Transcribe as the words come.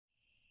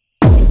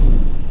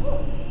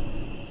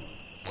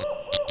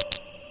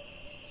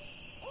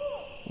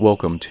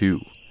Welcome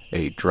to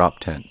a Drop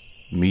Tent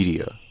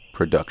Media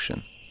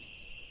production.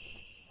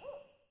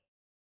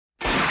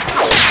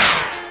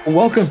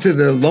 Welcome to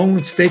the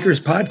Lone Stakers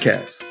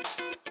podcast.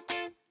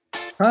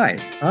 Hi,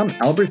 I'm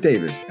Albert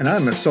Davis, and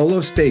I'm a solo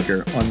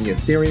staker on the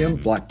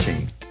Ethereum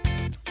blockchain.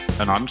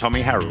 And I'm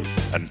Tommy Harold,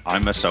 and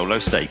I'm a solo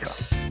staker.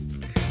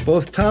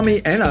 Both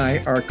Tommy and I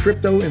are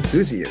crypto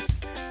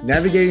enthusiasts,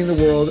 navigating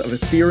the world of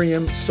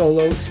Ethereum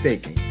solo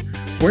staking.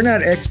 We're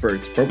not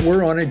experts, but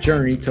we're on a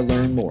journey to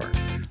learn more.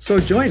 So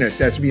join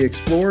us as we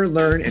explore,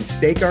 learn, and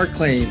stake our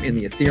claim in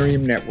the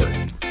Ethereum network.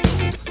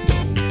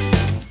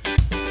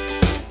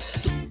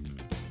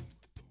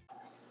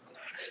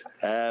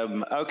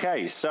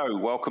 Okay, so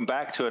welcome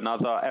back to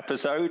another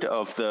episode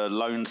of the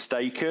Lone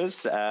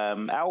Stakers.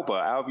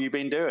 Albert, how have you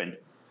been doing?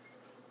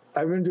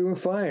 I've been doing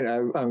fine.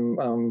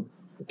 I'm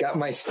got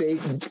my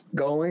stake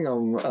going.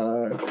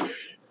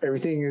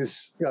 Everything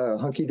is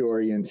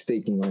hunky-dory in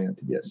staking land,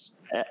 yes.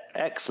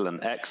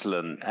 Excellent.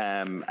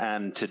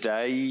 And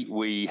today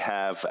we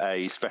have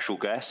a special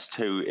guest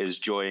who is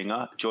joining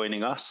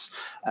us.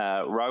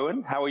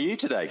 Rohan, how are you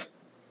today?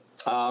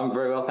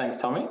 Very well, thanks,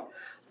 Tommy.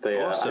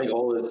 Awesome. I think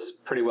all is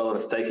pretty well in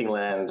staking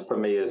land for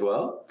me as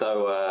well.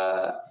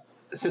 Though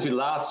since we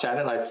last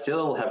chatted, I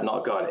still have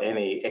not got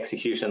any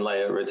execution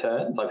layer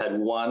returns. I've had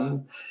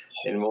one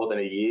in more than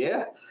a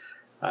year.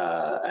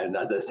 And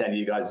as I understand,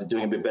 you guys are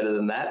doing a bit better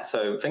than that.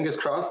 So fingers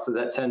crossed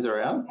that turns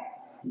around.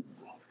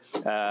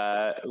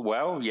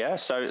 Well, yeah.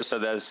 So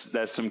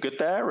there's some good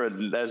there,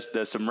 and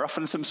there's some rough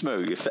and some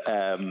smooth.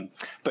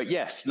 But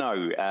yes,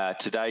 no.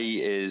 Today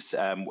is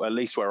at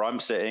least where I'm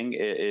sitting.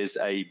 It is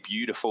a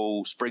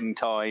beautiful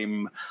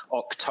springtime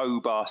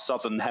October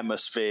Southern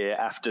Hemisphere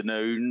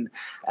afternoon.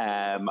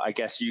 I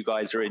guess you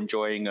guys are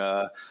enjoying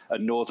a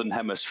Northern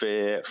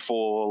Hemisphere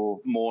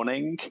fall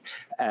morning.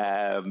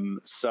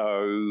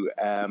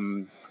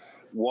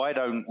 Why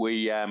don't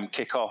we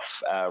kick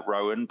off,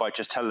 Rohan, by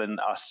just telling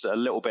us a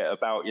little bit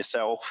about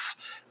yourself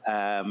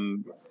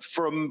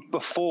from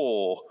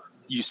before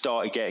you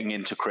started getting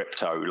into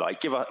crypto?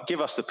 Like, give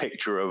us the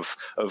picture of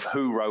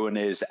who Rohan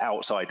is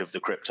outside of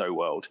the crypto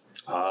world.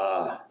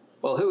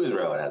 Well, who is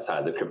Rohan outside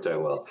of the crypto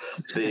world?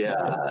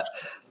 So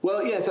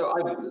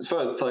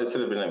for sort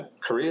of in a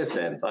career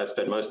sense, I've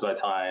spent most of my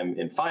time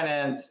in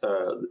finance,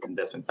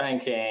 investment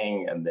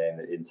banking, and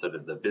then in sort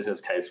of the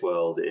business case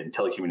world in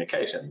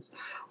telecommunications.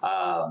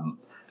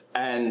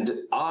 And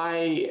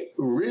I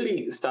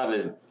really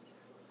started,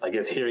 I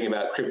guess, hearing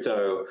about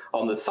crypto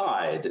on the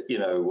side,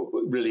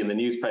 really in the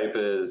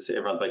newspapers.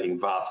 Everyone's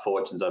making vast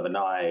fortunes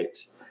overnight,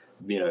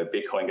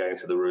 Bitcoin going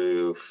through the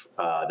roof.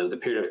 There was a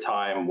period of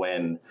time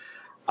when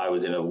I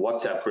was in a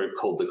WhatsApp group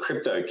called the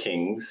Crypto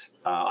Kings.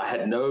 I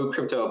had no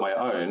crypto of my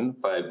own,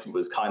 but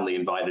was kindly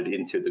invited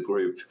into the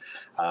group,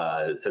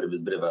 sort of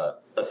as a bit of a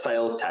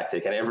sales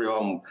tactic. And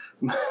everyone,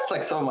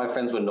 like some of my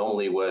friends were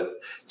normally worth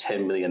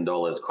 $10 million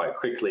quite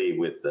quickly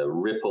with the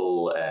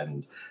Ripple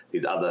and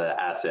these other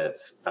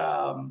assets,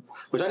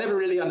 which I never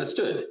really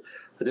understood.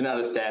 I didn't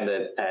understand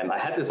it. And I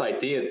had this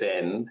idea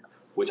then,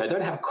 which I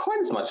don't have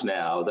quite as much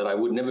now, that I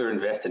would never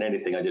invest in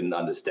anything I didn't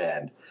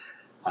understand.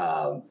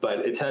 But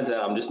it turns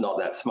out I'm just not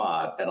that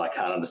smart and I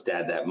can't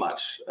understand that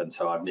much. And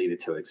so I've needed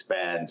to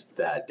expand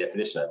that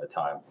definition over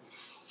time.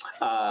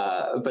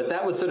 But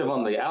that was sort of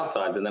on the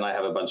outsides. And then I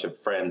have a bunch of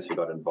friends who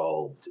got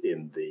involved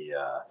in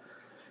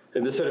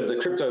the sort of the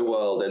crypto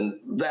world. And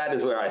that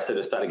is where I sort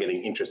of started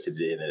getting interested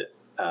in it,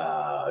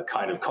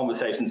 kind of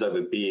conversations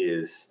over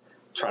beers,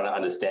 trying to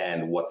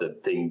understand what the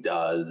thing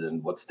does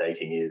and what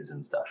staking is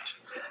and stuff.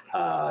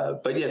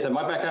 But yeah, so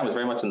my background was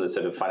very much in the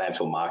sort of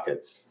financial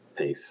markets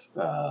piece,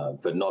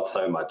 but not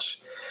so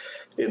much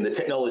in the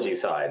technology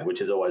side, which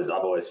is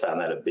I've always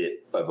found that a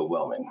bit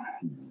overwhelming.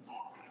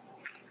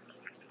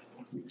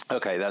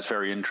 Okay, that's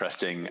very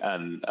interesting,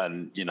 and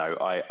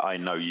I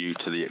know you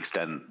to the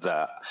extent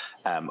that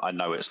I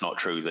know it's not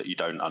true that you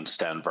don't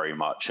understand very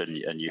much,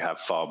 and you have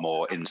far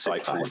more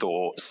insightful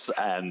thoughts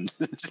and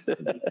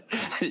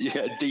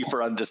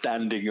deeper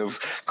understanding of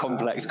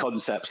complex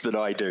concepts than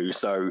I do.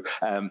 So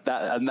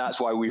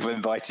that's why we've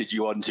invited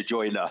you on to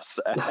join us,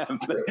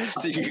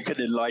 so you can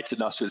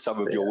enlighten us with some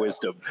of your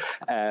wisdom.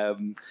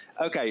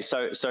 Okay,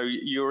 so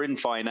you're in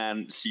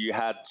finance. You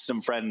had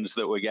some friends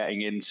that were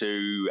getting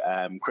into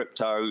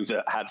crypto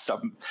that had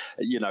some,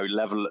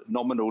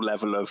 nominal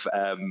level of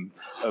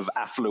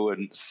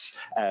affluence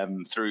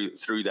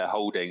through their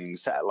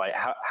holdings. Like,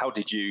 how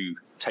did you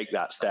take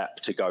that step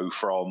to go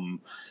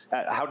from?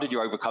 How did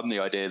you overcome the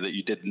idea that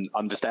you didn't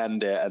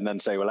understand it and then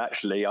say, well,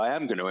 actually, I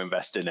am going to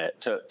invest in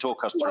it?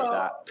 Talk us through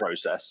that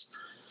process.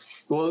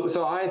 Well,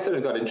 so I sort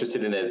of got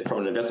interested in it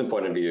from an investment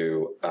point of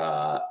view.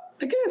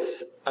 I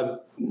guess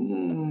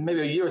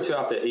maybe a year or two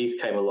after ETH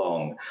came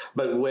along,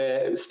 but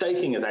where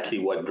staking is actually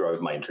what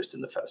drove my interest in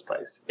the first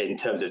place in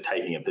terms of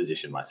taking a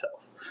position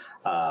myself,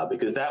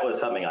 because that was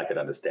something I could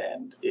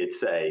understand.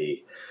 It's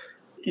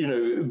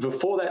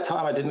before that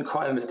time, I didn't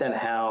quite understand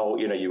how,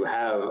 you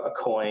have a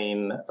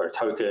coin or a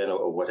token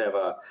or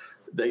whatever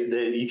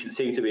you can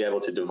seem to be able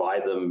to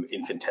divide them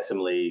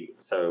infinitesimally.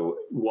 So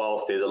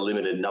whilst there's a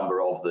limited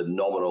number of the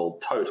nominal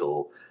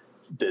total,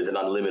 there's an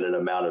unlimited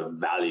amount of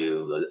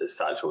value as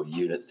such, or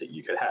units that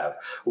you could have.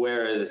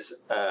 Whereas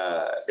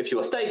if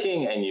you're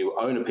staking and you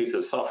own a piece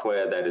of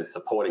software that is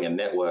supporting a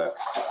network,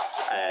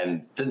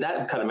 and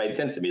that kind of made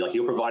sense to me, like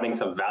you're providing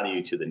some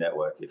value to the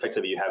network.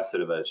 Effectively, you have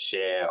sort of a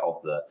share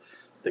of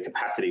the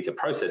capacity to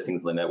process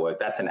things in the network.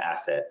 That's an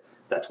asset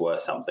that's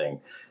worth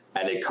something.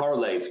 And it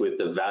correlates with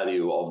the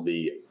value of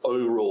the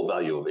overall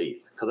value of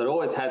ETH. Because I'd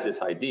always had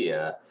this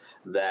idea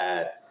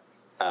that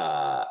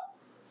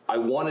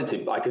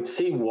I could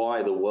see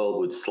why the world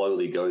would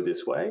slowly go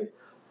this way,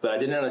 but I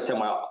didn't understand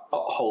why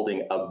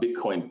holding a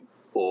Bitcoin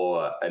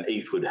or an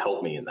ETH would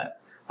help me in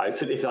that. I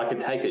said, if I could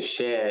take a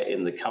share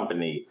in the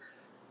company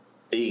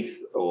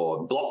ETH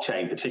or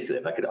blockchain particularly,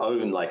 if I could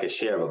own like a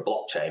share of a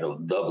blockchain or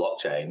the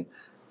blockchain,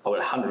 I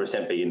would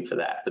 100% be in for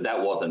that. But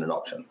that wasn't an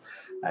option.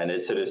 And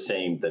it sort of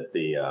seemed that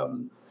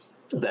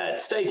that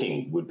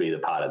staking would be the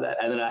part of that.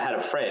 And then I had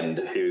a friend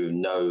who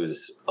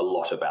knows a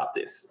lot about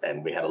this,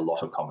 and we had a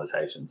lot of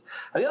conversations.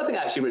 And the other thing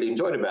I actually really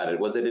enjoyed about it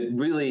was that it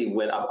really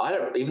went up.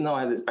 Even though I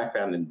have this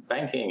background in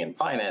banking and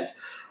finance,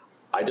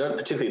 I don't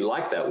particularly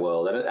like that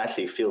world. I don't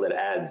actually feel that it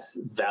adds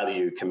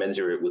value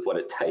commensurate with what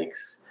it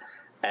takes.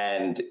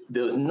 And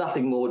there was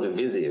nothing more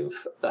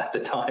divisive at the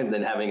time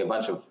than having a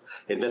bunch of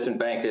investment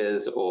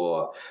bankers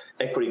or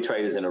equity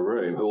traders in a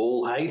room who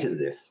all hated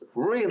this,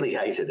 really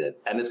hated it.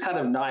 And it's kind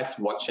of nice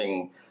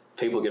watching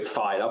people get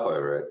fired up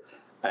over it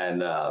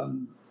and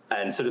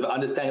sort of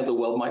understanding that the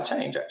world might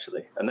change,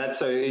 actually. And that's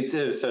so it's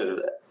a sort of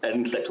an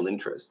intellectual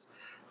interest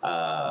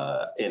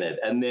in it.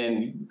 And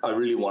then I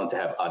really wanted to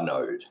have a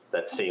node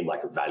that seemed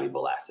like a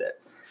valuable asset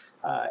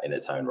in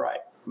its own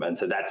right. And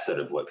so that's sort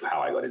of how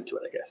I got into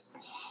it, I guess.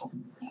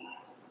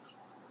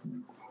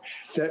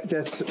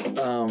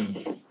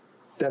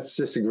 That's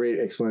just a great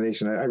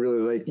explanation. I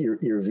really like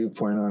your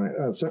viewpoint on it.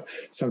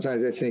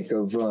 Sometimes I think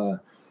of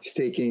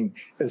staking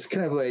as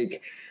kind of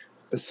like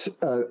a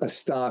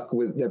stock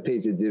that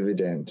pays a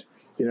dividend,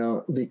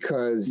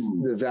 because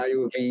the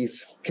value of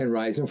ETH can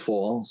rise and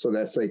fall. So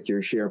that's like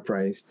your share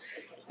price,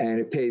 and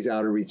it pays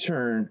out a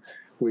return,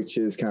 which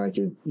is kind of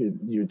like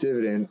your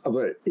dividend.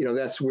 But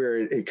that's where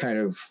it kind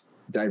of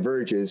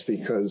diverges,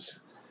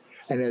 because,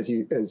 and as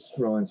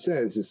Rohan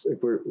says, it's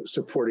like we're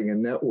supporting a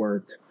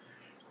network,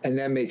 and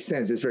that makes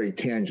sense. It's very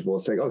tangible.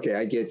 It's like, okay,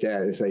 I get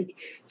that. It's like,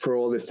 for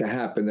all this to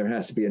happen, there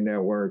has to be a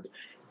network.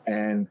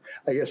 And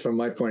I guess from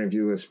my point of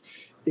view,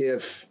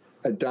 if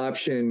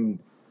adoption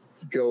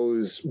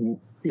goes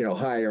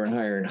higher and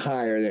higher and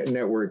higher, that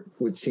network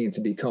would seem to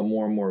become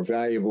more and more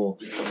valuable.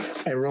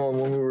 And Rohan,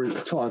 when we were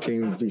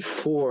talking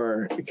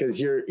before,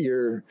 because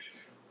your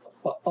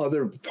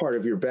other part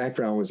of your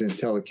background was in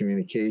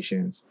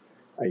telecommunications,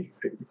 that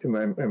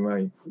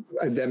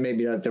may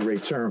be not the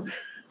right term.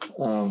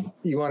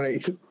 You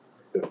want to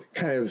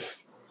kind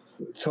of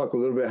talk a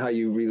little bit how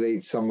you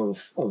relate some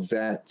of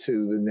that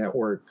to the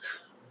network,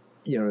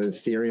 the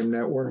Ethereum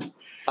network?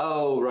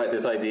 Oh, right.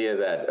 This idea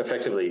that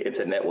effectively it's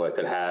a network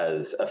that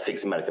has a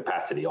fixed amount of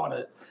capacity on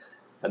it.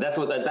 And that's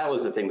that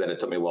was the thing that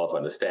it took me a while to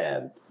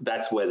understand.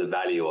 That's where the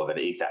value of an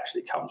ETH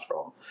actually comes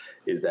from,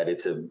 is that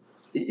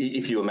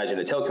if you imagine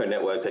a telco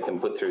network that can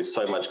put through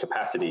so much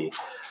capacity,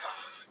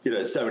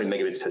 so many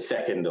megabits per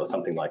second or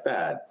something like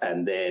that.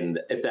 And then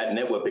if that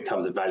network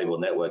becomes a valuable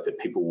network that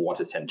people want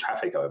to send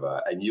traffic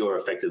over, and you're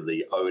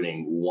effectively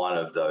owning one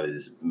of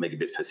those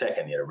megabits per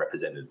second,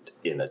 represented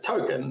in a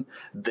token,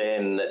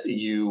 then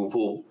you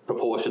will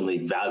proportionally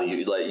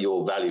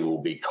your value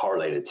will be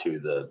correlated to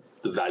the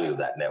value of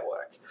that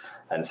network.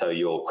 And so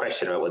your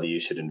question about whether you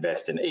should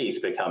invest in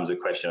ETH becomes a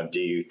question of, do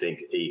you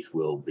think ETH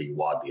will be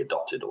widely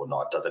adopted or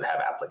not? Does it have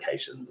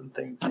applications and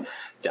things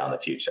down the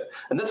future?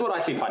 And that's what I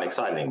actually find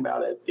exciting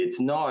about it. It's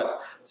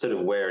not sort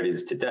of where it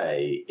is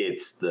today,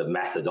 it's the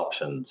mass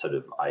adoption sort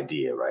of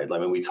idea, right? I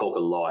mean, we talk a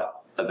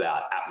lot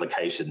about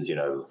applications.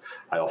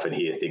 I often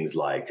hear things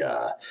like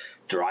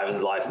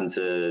driver's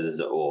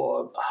licenses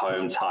or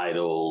home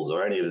titles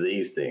or any of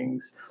these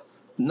things.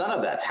 None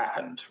of that's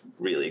happened,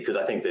 really, because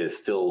I think there's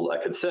still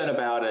a concern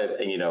about it.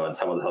 And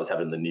some of the what's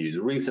happened in the news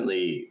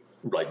recently,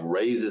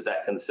 raises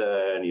that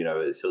concern.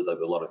 It feels like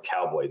there's a lot of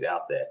cowboys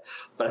out there.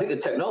 But I think the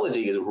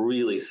technology is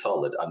really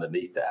solid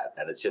underneath that.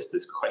 And it's just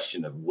this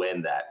question of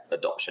when that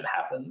adoption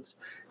happens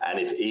and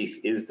if ETH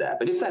is that.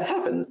 But if that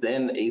happens,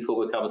 then ETH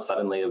will become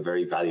suddenly a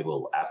very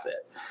valuable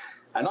asset.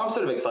 And I'm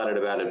sort of excited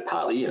about it,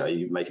 partly,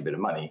 you make a bit of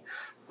money,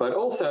 but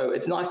also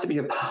it's nice to be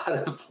a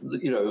part of,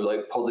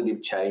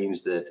 positive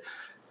change that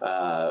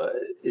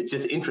it's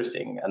just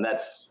interesting. And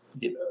that's,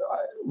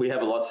 we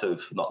have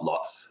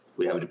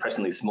we have a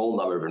depressingly small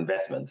number of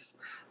investments,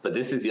 but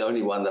this is the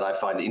only one that I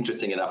find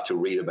interesting enough to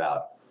read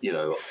about,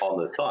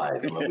 on the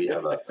side. I mean,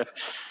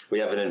 we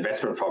have an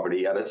investment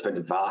property. I don't spend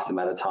a vast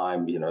amount of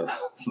time,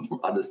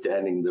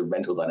 understanding the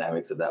rental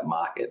dynamics of that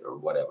market or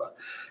whatever.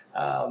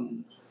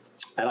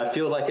 And I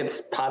feel like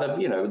it's part of,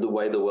 the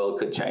way the world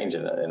could change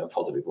in a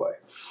positive way.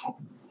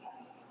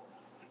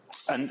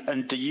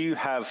 And do you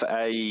have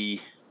a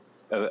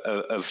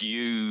of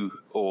you,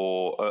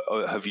 or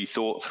have you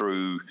thought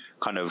through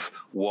kind of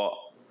what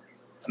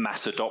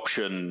mass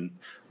adoption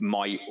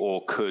might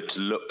or could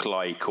look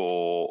like,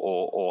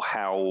 or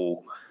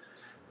how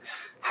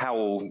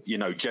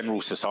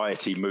general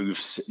society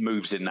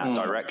moves in that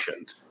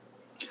direction?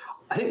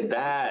 I think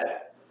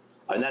that,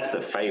 and that's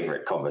the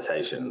favorite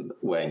conversation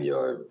when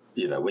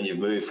when you've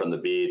moved from the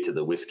beer to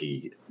the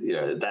whiskey,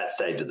 that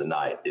stage of the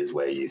night is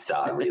where you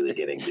start really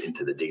getting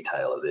into the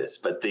detail of this.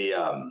 But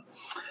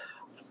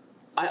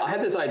I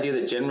had this idea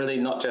that generally,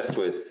 not just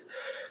with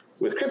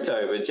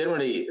crypto, but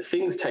generally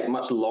things take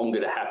much longer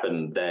to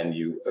happen than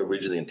you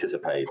originally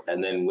anticipate.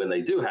 And then when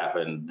they do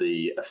happen,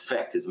 the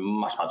effect is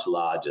much, much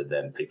larger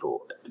than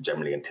people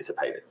generally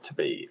anticipate it to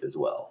be as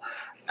well.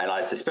 And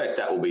I suspect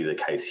that will be the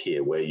case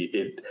here, where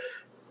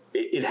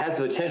it has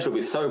the potential to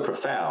be so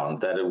profound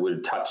that it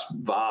would touch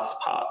vast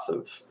parts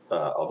of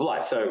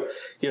life. So,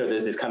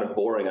 there's this kind of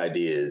boring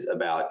ideas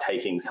about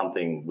taking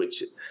something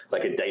which,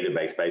 like a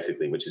database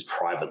basically, which is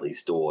privately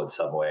stored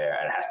somewhere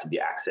and has to be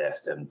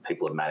accessed, and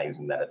people are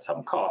managing that at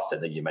some cost,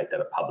 and then you make that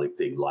a public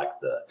thing, like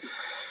the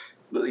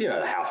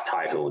house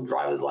title,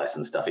 driver's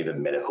license stuff,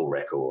 even medical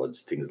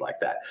records, things like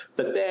that.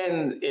 But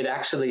then it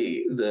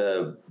actually,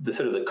 the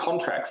sort of the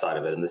contract side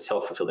of it, and the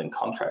self-fulfilling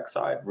contract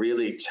side,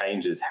 really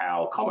changes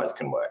how commerce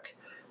can work.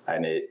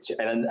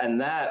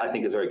 And that, I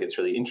think, is where it gets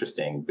really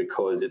interesting,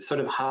 because it's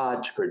sort of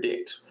hard to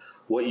predict.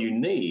 What you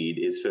need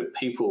is for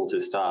people to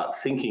start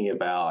thinking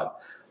about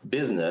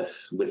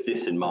business with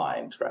this in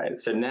mind, right?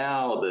 So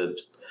now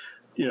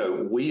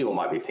we all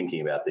might be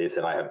thinking about this,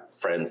 and I have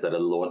friends that are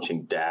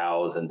launching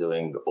DAOs and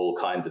doing all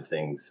kinds of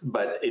things,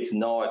 but it's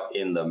not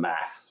in the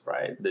mass,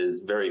 right?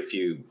 There's very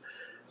few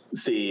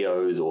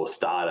CEOs or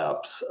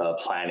startups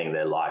planning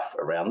their life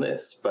around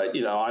this. But,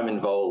 I'm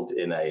involved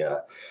in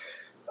a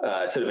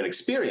sort of an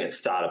experience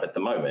startup at the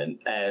moment,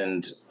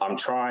 and I'm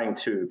trying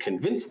to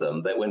convince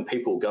them that when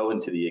people go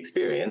into the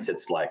experience,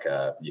 it's like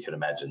you can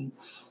imagine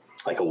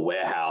like a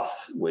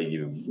warehouse where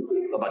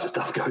a bunch of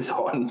stuff goes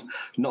on,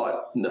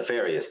 not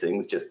nefarious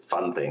things, just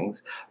fun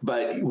things.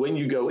 But when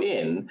you go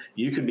in,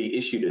 you could be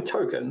issued a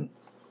token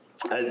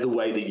as the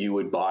way that you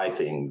would buy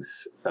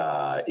things,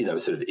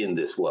 sort of in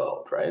this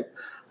world, right?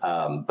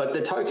 But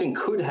the token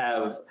could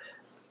have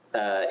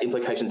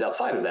implications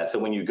outside of that. So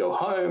when you go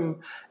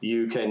home,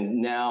 you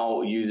can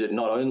now use it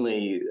not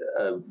only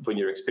when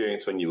your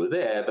experience when you were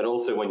there, but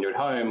also when you're at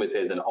home. If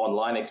there's an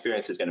online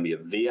experience, there's going to be a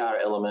VR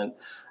element.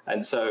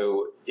 And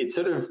so it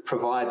sort of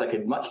provides like a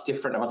much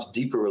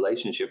deeper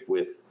relationship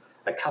with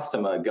a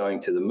customer going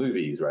to the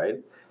movies, right?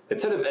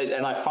 It's sort of,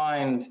 and I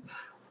find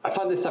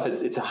this stuff,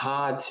 it's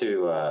hard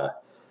to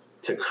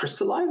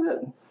crystallize it.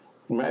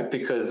 Right,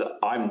 because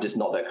I'm just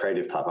not that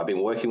creative type. I've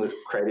been working with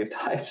creative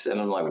types,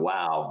 and I'm like,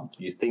 wow,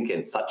 you think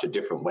in such a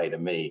different way to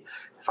me.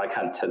 If I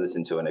can't turn this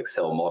into an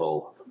Excel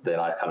model, then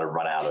I kind of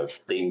run out of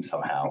steam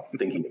somehow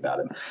thinking about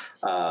it.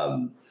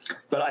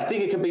 But I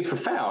think it can be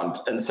profound.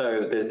 And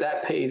so there's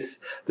that piece.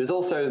 There's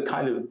also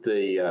kind of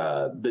the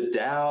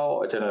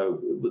DAO. I don't know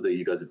whether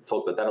you guys have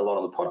talked about that a lot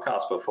on the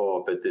podcast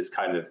before, but this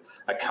kind of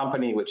a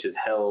company which is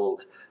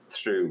held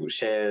through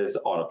shares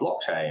on a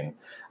blockchain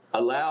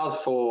allows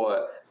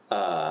for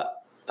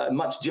a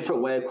much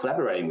different way of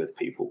collaborating with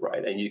people,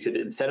 right? And you could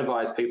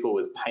incentivize people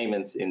with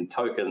payments in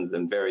tokens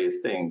and various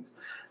things,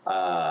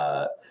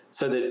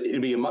 so that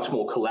it'd be a much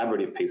more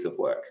collaborative piece of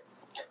work.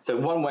 So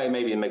one way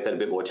maybe to make that a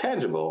bit more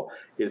tangible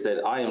is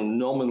that I am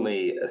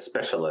nominally a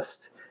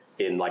specialist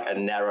in like a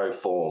narrow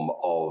form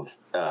of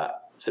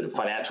sort of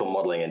financial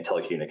modeling and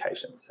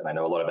telecommunications. And I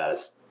know a lot about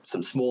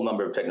some small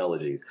number of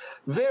technologies.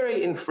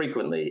 Very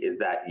infrequently is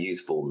that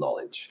useful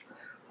knowledge.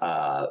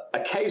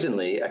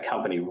 Occasionally, a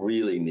company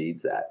really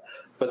needs that.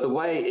 But the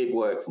way it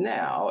works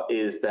now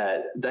is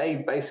that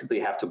they basically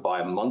have to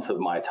buy a month of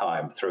my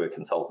time through a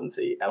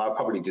consultancy, and I'll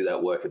probably do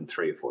that work in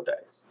 3 or 4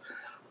 days.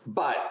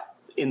 But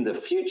in the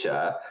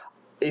future,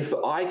 if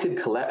I could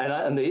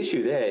and the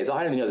issue there is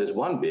I only know there's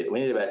one bit.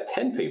 We need about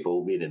 10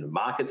 people. We need a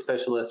market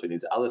specialist. We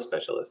need other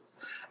specialists.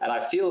 And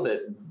I feel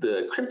that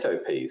the crypto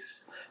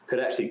piece could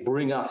actually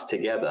bring us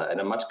together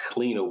in a much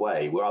cleaner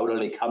way, where I would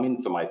only come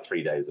in for my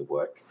 3 days of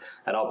work,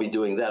 and I'll be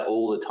doing that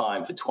all the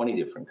time for 20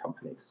 different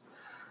companies.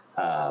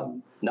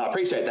 Now, I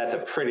appreciate that's a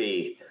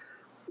pretty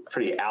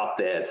out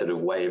there sort of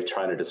way of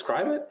trying to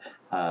describe it.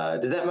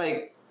 Does that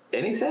make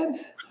any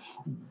sense?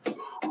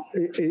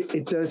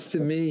 It does to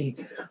me.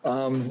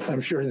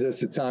 I'm sure it does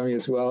to Tommy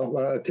as well.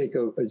 I'll take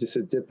just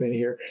a dip in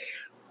here.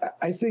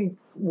 I think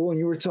when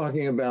you were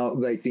talking about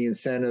like the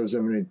incentives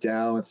of a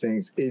DAO and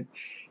things,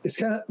 it's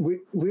kind of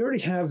we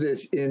already have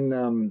this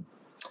in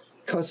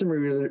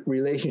customer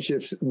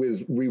relationships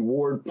with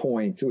reward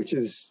points, which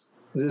is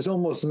there's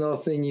almost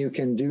nothing you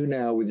can do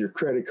now with your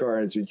credit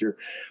cards, with your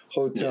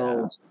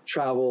hotels,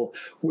 travel,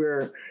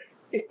 where,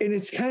 and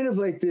it's kind of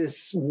like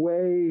this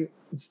way.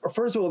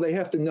 First of all, they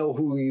have to know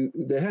who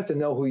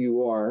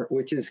you are,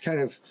 which is kind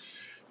of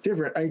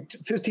different.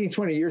 15,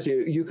 20 years ago,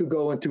 you could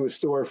go into a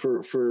store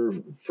for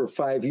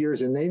 5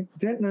 years and they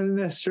didn't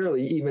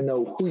necessarily even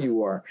know who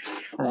you are.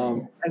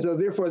 And so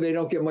therefore they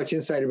don't get much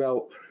insight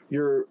about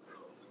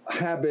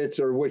habits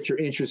or what your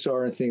interests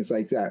are and things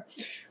like that.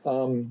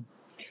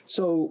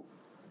 So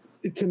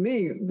to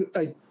me,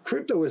 like,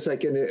 crypto is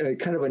like a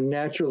kind of a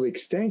natural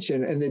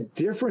extension. And the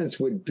difference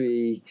would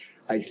be,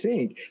 I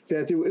think,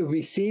 that it would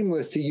be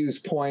seamless to use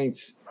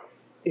points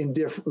in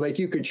different, like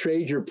you could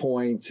trade your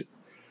points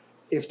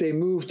if they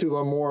move to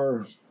a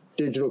more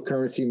digital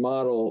currency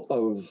model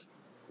of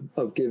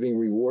giving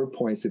reward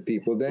points to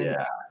people, then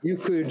you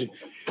could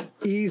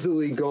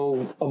easily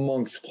go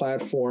amongst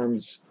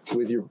platforms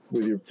with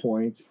your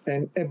points.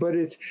 But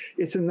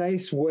it's a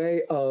nice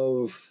way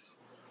of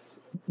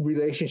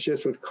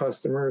relationships with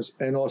customers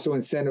and also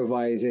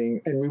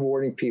incentivizing and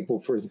rewarding people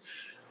for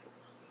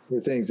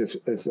things. If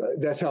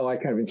that's how I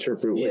kind of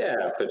interpret it.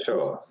 Yeah, for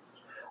sure.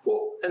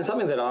 Well, and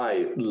something that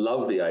I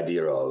love the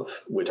idea of,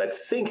 which I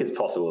think is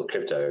possible with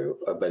crypto,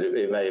 but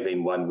it may have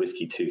been one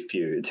whiskey too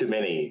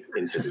many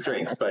into the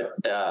drinks. But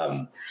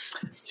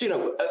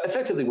so,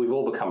 effectively, we've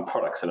all become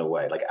products in a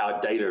way. Like,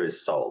 our data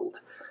is sold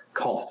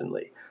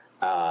constantly.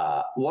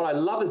 What I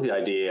love is the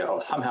idea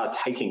of somehow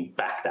taking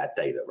back that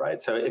data,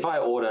 right? So if I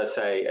order,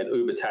 say, an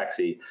Uber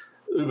taxi,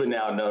 Uber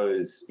now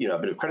knows, a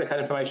bit of credit card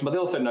information, but they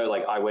also know,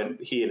 like, I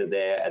went here to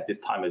there at this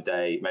time of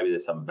day. Maybe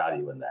there's some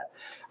value in that.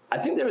 I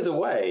think there is a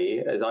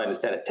way, as I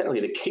understand it, technically,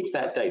 to keep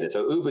that data.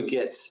 So Uber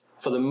gets,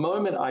 for the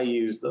moment I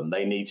use them,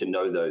 they need to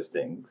know those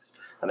things,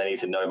 and they need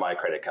to know my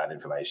credit card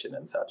information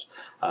and such.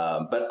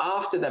 But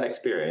after that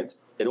experience,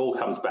 it all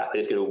comes back. They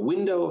just get a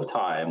window of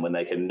time when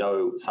they can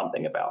know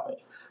something about me,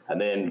 and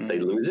then they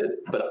lose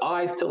it. But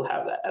I still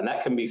have that, and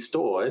that can be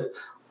stored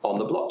on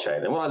the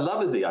blockchain. And what I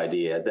love is the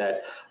idea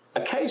that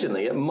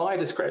occasionally, at my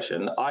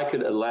discretion, I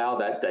could allow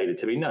that data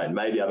to be known.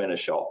 Maybe I'm in a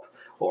shop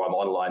or I'm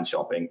online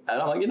shopping, and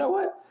I'm like, you know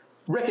what?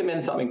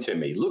 Recommend something to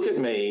me. Look at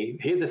me.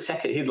 Here's a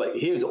second.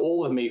 Here's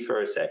all of me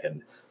for a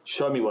second.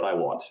 Show me what I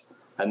want.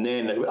 And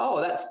then,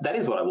 that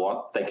is what I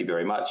want. Thank you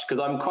very much. Because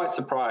I'm quite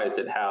surprised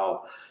at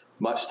how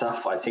much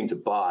stuff I seem to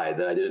buy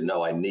that I didn't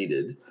know I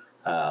needed.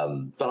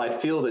 But I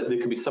feel that there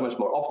could be so much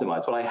more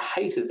optimized. What I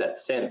hate is that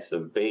sense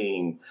of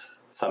being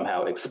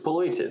somehow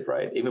exploited,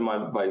 right? Even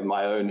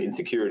my own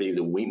insecurities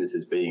and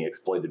weaknesses being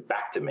exploited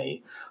back to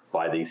me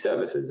by these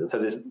services. And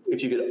so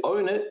if you could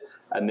own it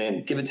and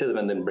then give it to them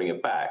and then bring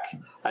it back,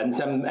 and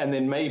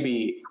then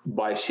maybe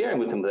by sharing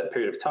with them that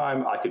period of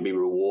time, I could be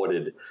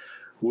rewarded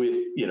with,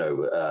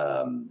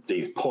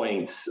 these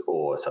points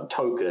or some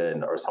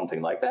token or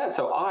something like that.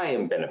 So I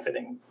am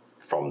benefiting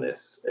from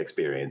this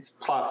experience.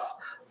 Plus,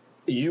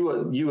 you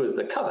as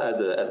the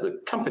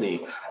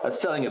company are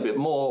selling a bit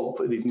more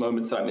for these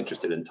moments that I'm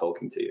interested in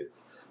talking to you,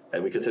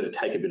 and we can sort of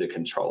take a bit of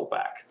control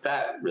back.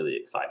 That really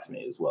excites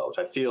me as well, which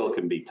I feel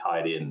can be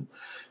tied in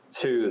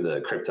to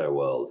the crypto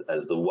world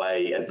as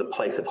the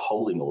place of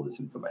holding all this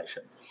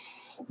information.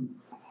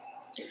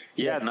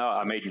 Yeah, no,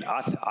 I mean,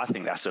 I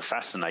think that's a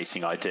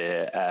fascinating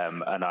idea,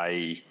 and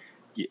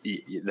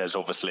there's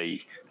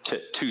obviously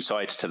two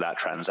sides to that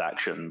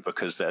transaction,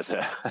 because there's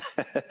the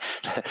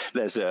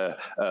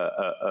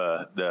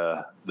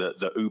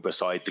Uber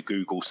side, the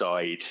Google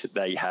side.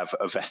 They have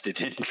a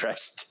vested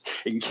interest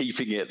in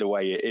keeping it the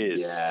way it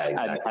is,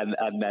 exactly.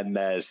 and then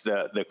there's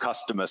the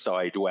customer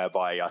side,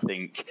 whereby I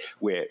think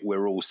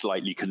we're all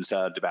slightly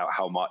concerned about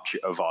how much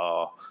of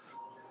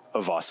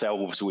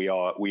ourselves we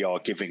are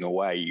giving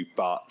away,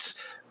 but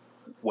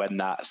when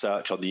that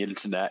search on the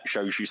internet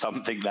shows you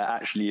something that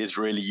actually is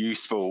really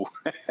useful,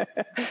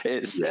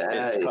 it's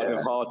kind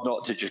of hard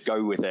not to just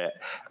go with it.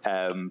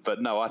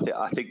 But no,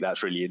 I think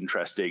that's really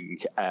interesting,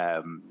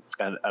 and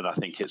I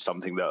think it's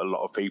something that a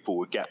lot of people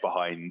would get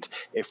behind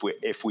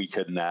if we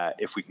can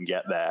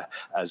get there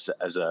as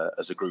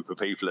a group of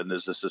people and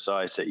as a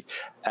society.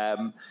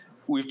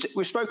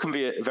 We've spoken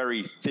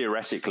very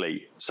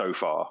theoretically so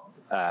far.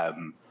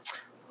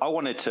 I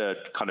wanted to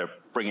kind of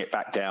bring it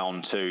back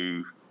down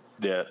to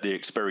the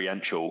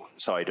experiential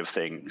side of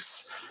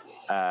things.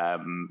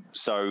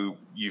 So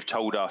you've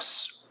told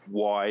us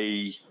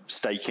why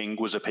staking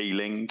was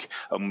appealing,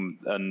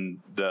 and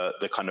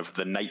the kind of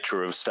the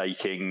nature of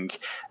staking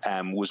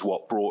was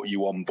what brought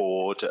you on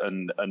board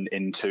and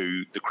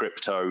into the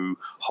crypto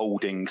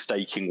holding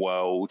staking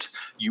world.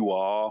 You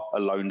are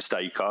a lone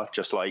staker,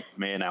 just like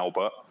me and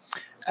Albert.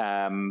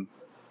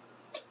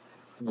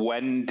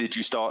 When did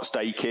you start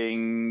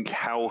staking?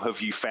 How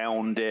have you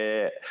found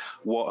it?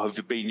 What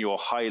have been your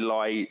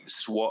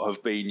highlights? What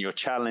have been your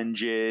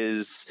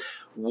challenges?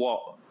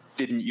 What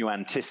didn't you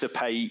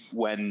anticipate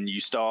when you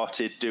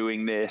started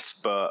doing this,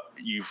 but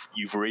you've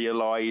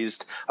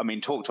realized? I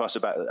mean, talk to us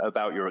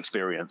about your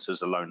experience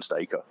as a lone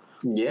staker.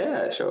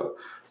 Yeah, sure.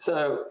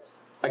 So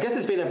I guess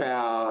it's been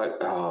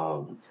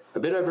about a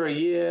bit over a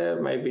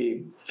year,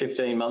 maybe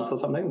 15 months or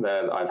something,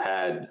 that I've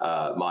had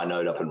my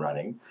node up and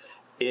running.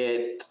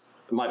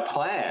 My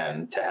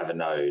plan to have a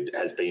node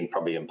has been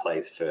probably in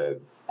place for,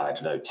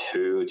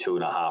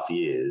 2.5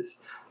 years.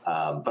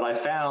 But I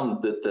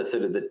found that the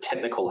sort of the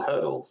technical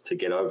hurdles to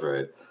get over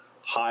it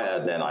higher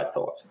than I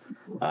thought.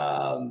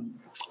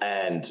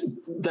 And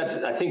that's,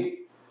 I think,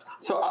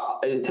 So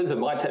in terms of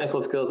my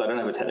technical skills, I don't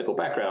have a technical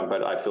background,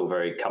 but I feel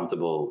very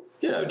comfortable,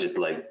 just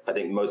like I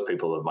think most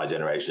people of my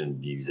generation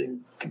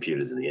using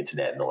computers and the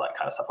internet and all that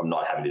kind of stuff. I'm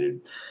not having to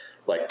do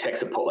like tech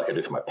support like I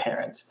do for my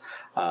parents.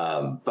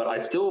 But I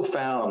still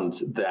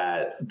found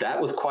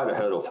that was quite a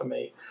hurdle for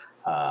me.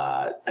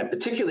 And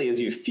particularly as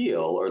you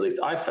feel, or at least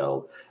I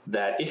felt,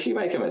 that if you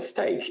make a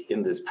mistake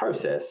in this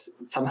process,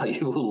 somehow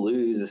you will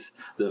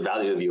lose the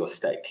value of your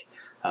stake.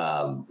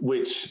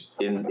 Which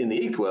in the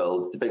ETH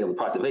world, depending on the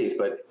price of ETH,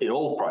 but in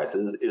all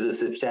prices, is a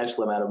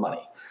substantial amount of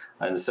money.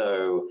 And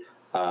so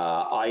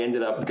I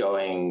ended up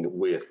going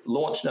with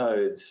launch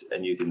nodes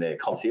and using their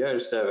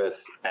concierge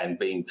service and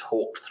being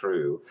talked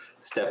through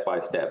step by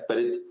step. But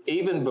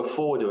even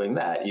before doing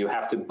that, you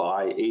have to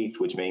buy ETH,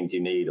 which means you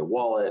need a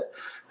wallet,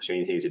 which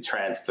means you need to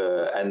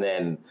transfer. And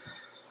then,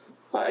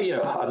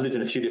 I've lived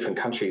in a few different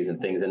countries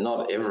and things, and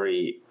not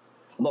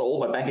all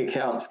my bank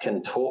accounts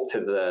can talk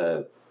to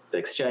the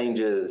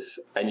exchanges.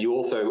 And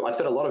I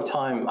spent a lot of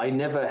time, I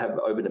never have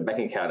opened a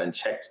bank account and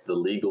checked the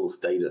legal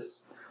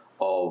status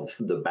of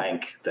the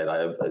bank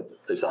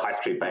it's a high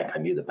street bank. I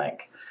knew the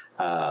bank.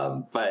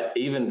 But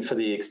even for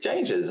the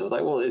exchanges, I was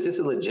like, well, is this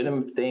a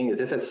legitimate thing? Is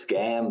this a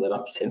scam that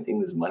I'm sending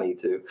this money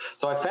to?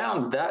 So I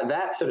found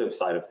that sort of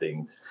side of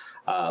things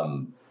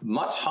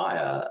much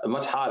harder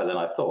than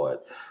I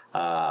thought.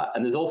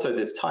 And there's also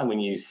this time when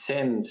you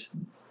send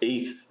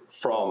ETH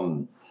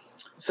from,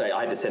 say,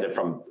 I had to send it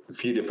from a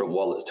few different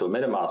wallets to a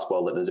MetaMask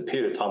wallet. There's a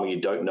period of time when you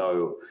don't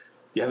know,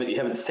 you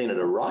haven't seen it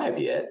arrive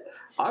yet.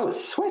 I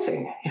was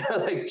sweating, I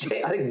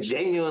think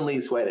genuinely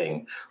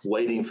sweating,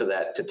 waiting for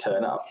that to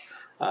turn up.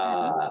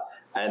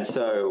 And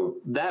so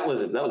that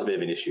was a bit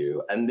of an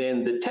issue. And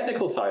then the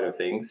technical side of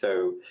things.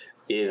 So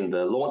in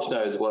the launch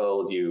nodes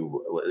world,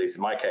 at least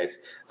in my case,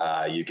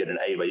 you get an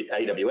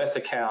AWS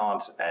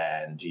account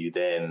and you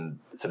then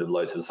sort of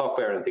load some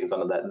software and things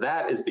under that.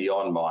 That is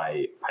beyond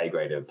my pay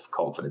grade of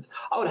confidence.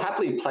 I would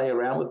happily play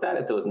around with that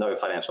if there was no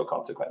financial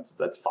consequence.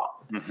 That's fine.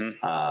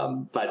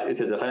 Mm-hmm. But if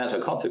there's a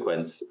financial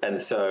consequence, and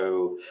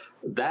so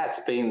that's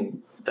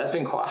been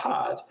quite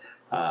hard.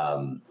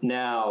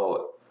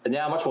 Now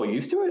I'm much more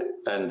used to it,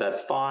 and that's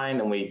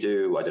fine. And we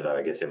do, I don't know,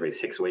 I guess every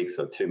 6 weeks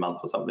or 2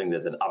 months or something,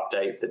 there's an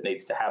update that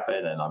needs to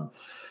happen, and I'm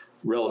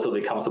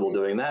relatively comfortable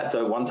doing that.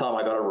 So one time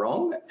I got it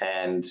wrong,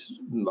 and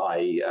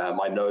my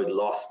node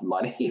lost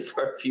money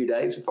for a few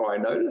days before I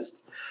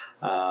noticed.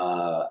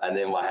 And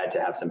then I had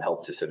to have some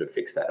help to sort of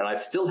fix that. And I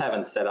still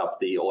haven't set up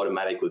the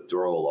automatic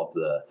withdrawal of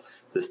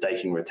the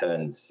staking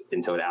returns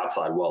into an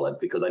outside wallet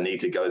because I need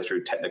to go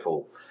through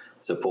technical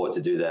support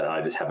to do that, and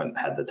I just haven't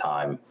had the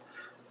time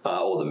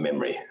or the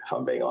memory, if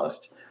I'm being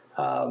honest,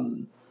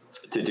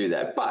 to do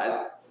that.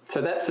 But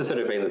so that's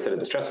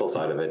the stressful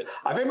side of it.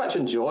 I very much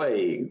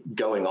enjoy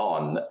going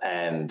on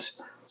and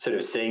sort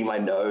of seeing my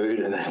node,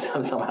 and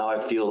somehow I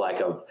feel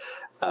like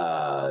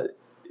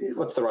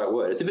what's the right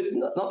word? It's a bit,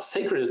 not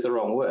secret is the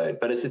wrong word,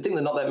 but it's a thing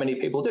that not that many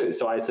people do.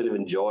 So I sort of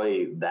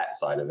enjoy that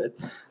side of it.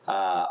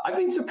 I've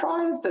been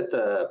surprised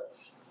that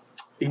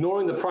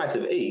ignoring the price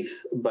of ETH,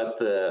 but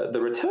the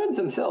returns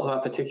themselves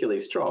aren't particularly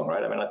strong,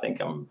 right? I mean, I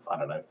think I'm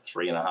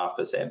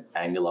 3.5%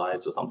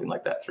 annualized or something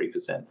like that,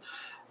 3%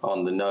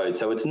 on the node.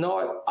 So it's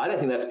not, I don't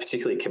think that's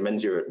particularly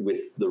commensurate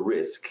with the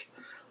risk.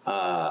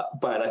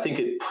 But I think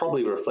it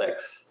probably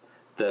reflects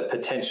the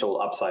potential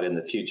upside in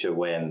the future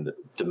when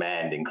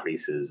demand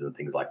increases and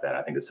things like that.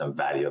 I think there's some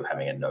value of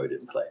having a node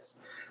in place.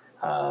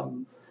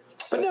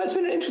 But no, it's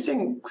been an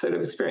interesting sort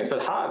of experience,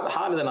 but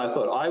harder than I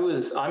thought.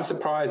 I'm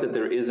surprised that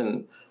there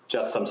isn't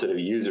just some sort of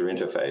user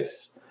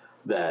interface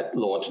that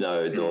launch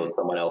nodes or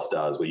someone else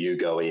does where you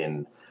go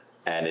in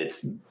and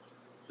it's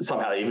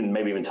somehow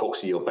maybe even talks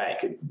to your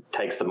bank. It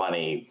takes the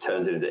money,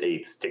 turns it into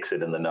ETH, sticks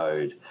it in the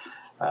node.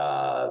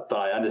 But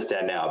I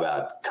understand now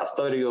about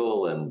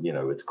custodial and,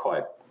 it's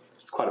quite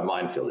a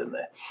minefield in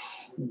there.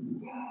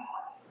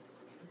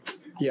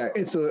 Yeah,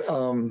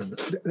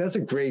 that's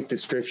a great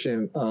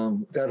description.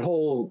 That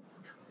whole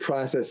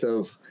process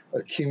of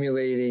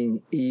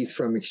accumulating ETH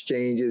from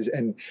exchanges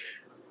and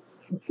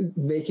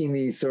making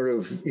these sort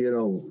of,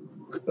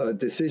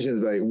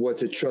 decisions about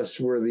what's a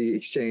trustworthy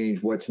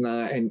exchange, what's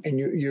not. And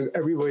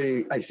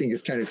everybody, I think,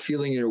 is kind of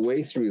feeling their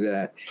way through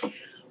that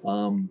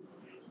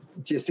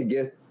just to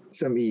get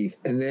some ETH.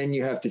 And then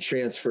you have to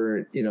transfer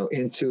it,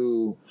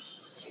 into,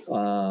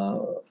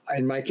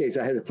 in my case,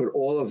 I had to put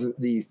all of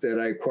the ETH that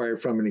I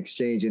acquired from an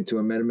exchange into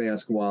a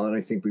MetaMask wallet.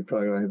 I think we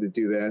probably all had to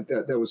do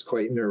that. That was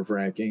quite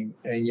nerve-wracking.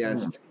 And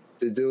yes,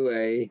 the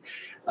delay.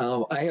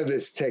 I have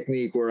this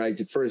technique where I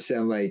first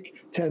send like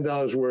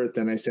 $10 worth,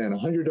 and I send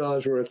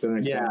 $100 worth, and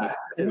I send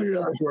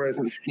 $100 worth.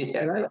 Yeah.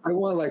 And I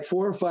want like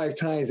 4 or 5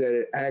 times that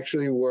it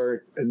actually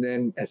worked. And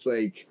then it's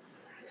like,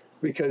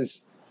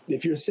 because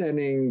if you're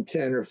sending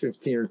 10 or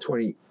 15 or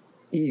 20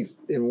 ETH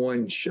in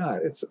one shot,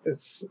 it's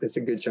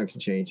a good chunk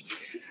of change.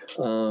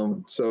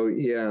 So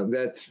yeah,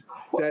 that,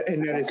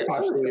 and then it's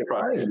absolutely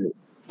surprising.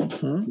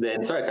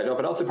 Then, sorry,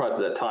 but I was surprised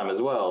at that time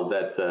as well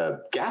that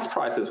the gas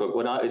prices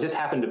it just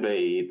happened to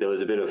be, there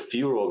was a bit of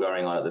furor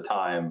going on at the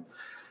time.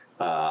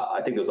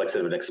 I think there was like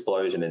sort of an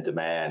explosion in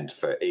demand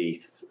for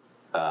ETH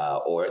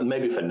or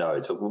maybe for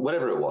nodes, but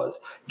whatever it was,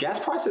 gas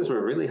prices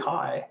were really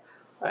high.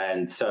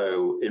 And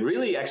so it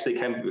really actually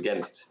came up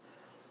against,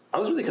 I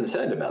was really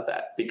concerned about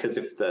that, because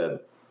if the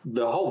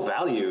whole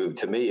value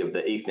to me of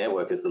the ETH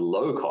network is the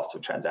low cost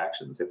of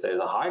transactions, if there's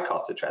a high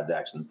cost of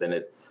transactions, then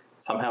it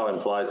somehow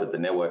implies that the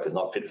network is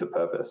not fit for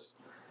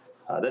purpose.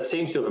 That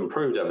seems to have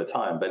improved over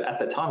time. But at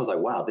the time, I was like,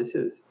 wow, this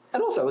is...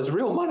 And also, it was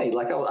real money.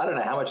 Like, I don't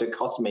know how much it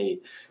cost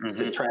me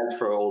to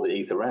transfer all the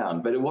ETH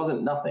around, but it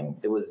wasn't nothing.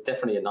 It was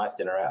definitely a nice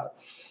dinner out.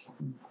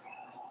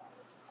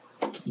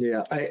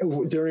 Yeah, I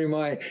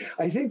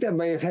think that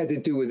may have had to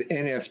do with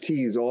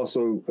NFTs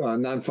also,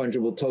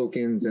 non-fungible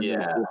tokens, and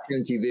the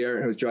frenzy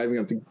there. I was driving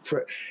up to...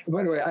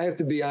 By the way, I have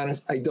to be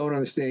honest, I don't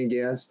understand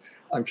gas.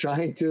 I'm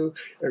trying to.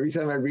 Every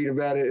time I read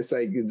about it, it's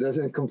like, it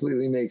doesn't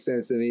completely make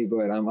sense to me,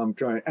 but I'm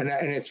trying. And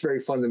it's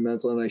very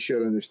fundamental, and I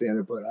should understand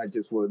it, but I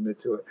just will admit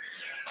to it.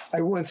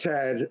 I once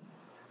had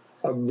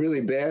a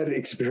really bad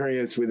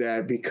experience with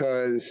that,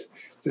 because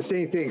it's the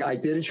same thing. I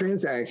did a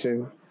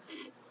transaction,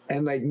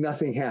 and like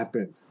nothing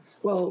happened.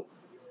 Well,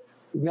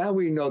 now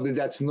we know that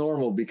that's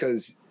normal,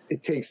 because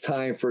it takes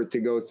time for it to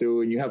go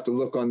through, and you have to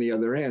look on the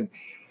other end.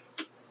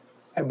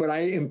 But I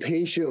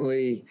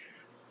impatiently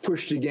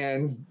pushed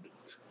again,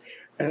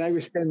 and I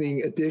was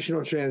sending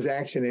additional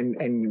transaction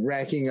and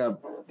racking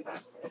up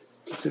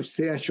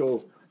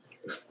substantial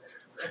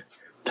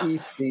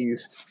ETH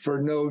fees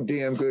for no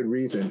damn good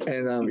reason.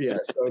 And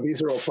so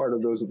these are all part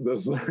of those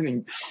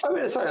learning. I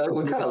mean, it's funny,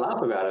 we kind of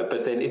laugh about it,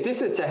 but then if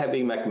this is to have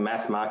been like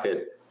mass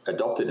market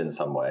adopted in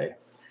some way,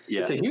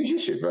 it's a huge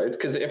issue, right?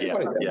 Because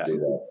everybody can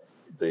do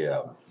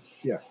that.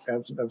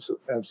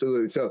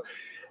 Absolutely. So,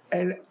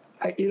 and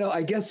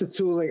I guess the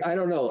tooling, I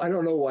don't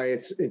know why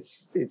it's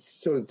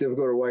so difficult,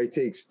 or why it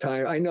takes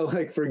time. I know,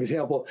 like, for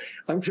example,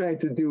 I'm trying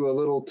to do a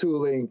little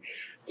tooling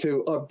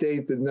to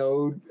update the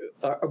node.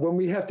 When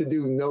we have to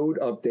do node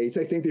updates,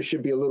 I think there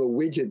should be a little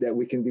widget that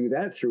we can do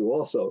that through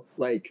also.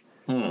 Like,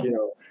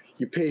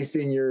 you paste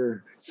in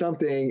your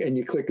something and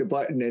you click a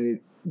button, and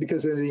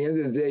because at the end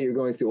of the day, you're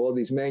going through all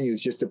these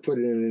menus just to put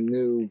it in a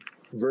new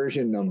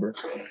version number.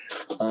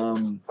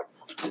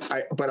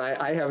 But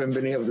I haven't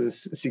been able to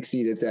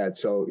succeed at that.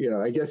 So,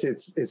 I guess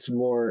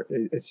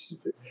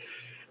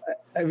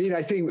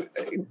I think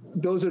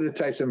those are the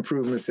types of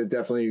improvements that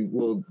definitely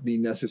will be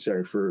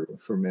necessary for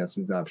mass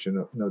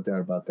adoption. No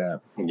doubt about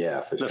that.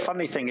 Yeah. For sure. The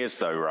funny thing is,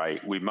 though,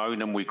 right? We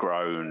moan and we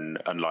groan,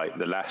 and like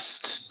the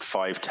last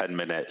 5-10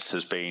 minutes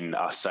has been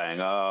us saying,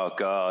 "Oh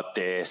God,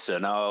 this,"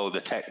 and "Oh,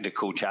 the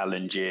technical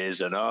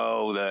challenges," and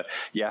 "Oh,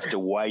 you have to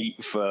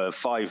wait for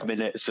 5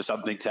 minutes for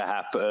something to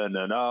happen,"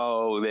 and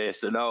 "Oh,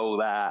 this," and "Oh,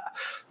 that."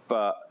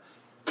 But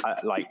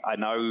I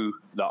know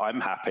that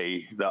I'm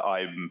happy that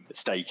I'm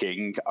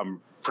staking.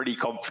 I'm pretty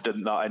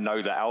confident that I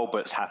know that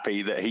Albert's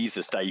happy that he's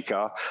a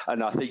staker,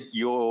 and I think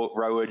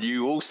Rohan,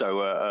 you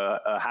also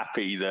are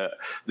happy that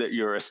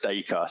you're a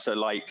staker. So,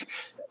 like,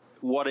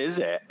 what is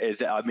it?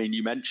 Is it? I mean,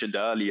 you mentioned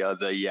earlier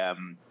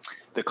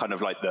the kind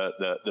of like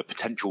the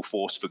potential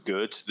force for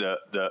good that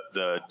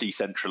the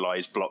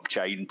decentralized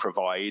blockchain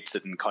provides,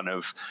 and kind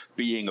of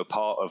being a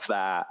part of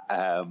that.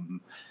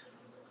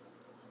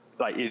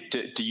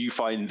 Do you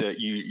find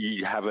that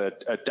you have a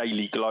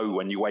daily glow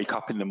when you wake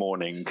up in the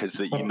morning, because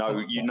that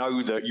you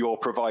know that you're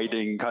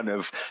providing kind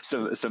of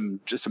some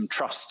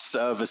trust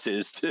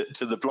services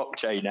to the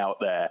blockchain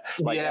out there?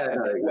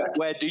 Exactly.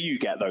 Where do you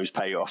get those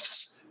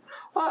payoffs?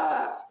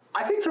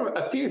 I think from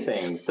a few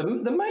things. The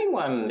main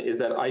one is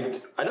that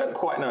I don't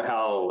quite know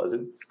how, as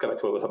it's going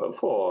back to what we were talking about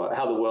before,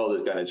 how the world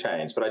is going to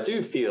change, but I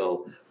do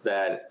feel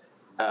that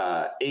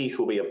ETH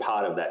will be a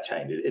part of that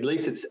change. At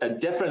least it's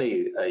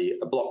definitely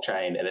a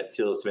blockchain, and it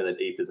feels to me that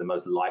ETH is the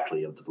most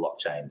likely of the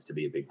blockchains to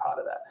be a big part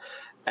of that.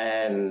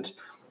 And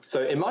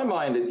so in my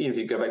mind, if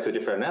you go back to a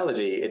different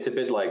analogy, it's a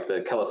bit like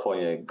the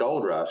California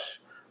gold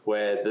rush,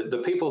 where the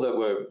people that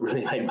were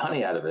really made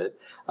money out of it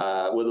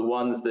were the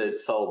ones that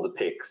sold the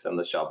picks and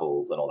the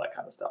shovels and all that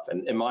kind of stuff.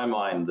 And in my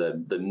mind,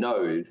 the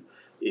node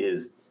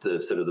is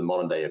the sort of the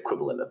modern day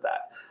equivalent of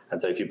that.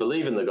 And so if you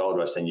believe in the gold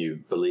rush, then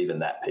you believe in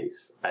that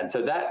piece. And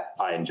so that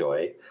I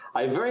enjoy.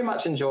 I very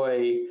much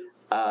enjoy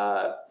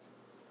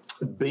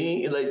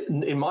being, like,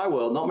 in my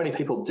world, not many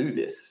people do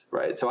this,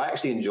 right? So I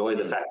actually enjoy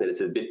the fact that it's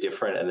a bit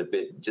different and a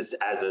bit just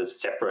as a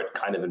separate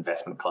kind of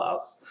investment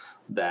class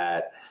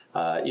that,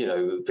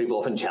 people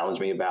often challenge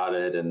me about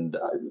it. And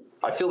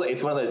I feel like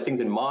it's one of those things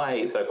in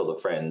my circle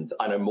of friends,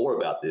 I know more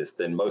about this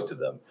than most of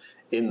them.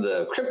 In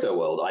the crypto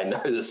world, I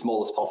know the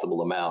smallest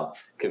possible amount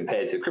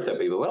compared to crypto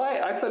people, but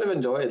I sort of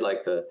enjoyed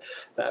like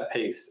that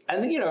piece.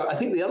 And, I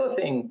think the other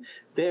thing,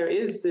 there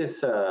is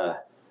this,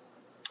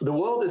 the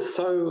world is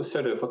so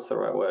sort of, what's the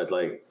right word,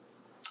 like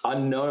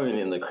unknown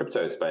in the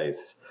crypto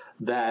space,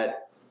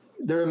 that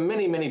there are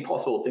many, many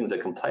possible things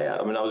that can play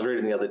out. I mean, I was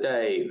reading the other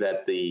day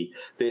that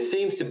there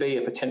seems to be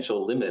a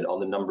potential limit on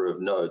the number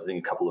of nodes, I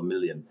think a couple of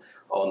million,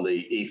 on the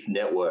ETH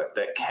network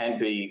that can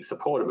be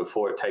supported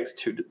before it takes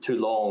too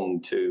long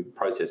to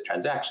process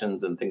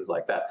transactions and things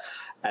like that.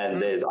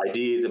 And there's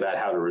ideas about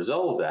how to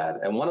resolve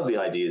that. And one of the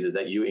ideas is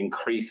that you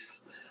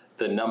increase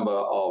the number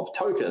of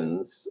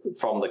tokens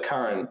from the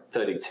current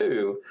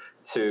 32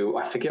 to,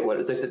 I forget what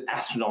it is, it's an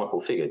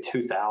astronomical figure,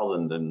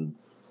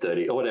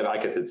 2030 or whatever.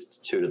 I guess it's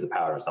 2 to the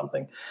power of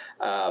something.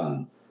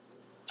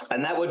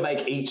 And that would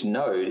make each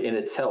node in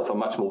itself a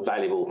much more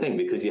valuable thing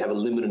because you have a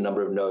limited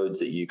number of nodes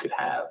that you could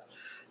have.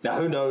 Now,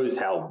 who knows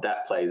how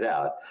that plays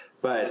out?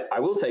 But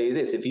I will tell you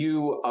this, if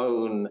you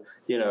own,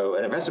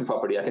 an investment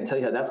property, I can tell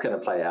you how that's going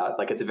to play out.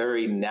 Like, it's a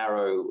very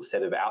narrow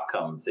set of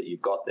outcomes that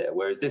you've got there,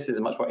 whereas this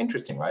is much more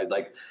interesting, right?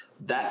 Like,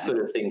 that sort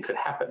of thing could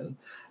happen.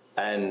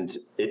 And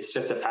it's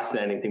just a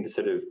fascinating thing to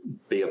sort of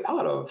be a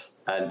part of.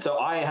 And so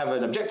I have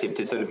an objective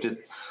to sort of just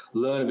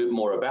learn a bit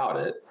more about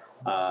it,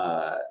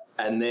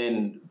 and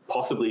then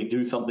possibly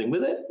do something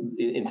with it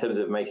in terms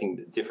of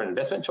making different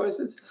investment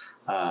choices,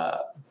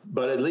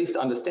 but at least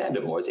understand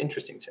it more. It's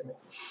interesting to me.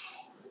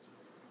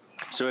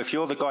 So if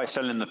you're the guy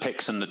selling the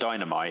picks and the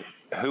dynamite,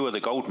 who are the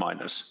gold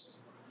miners?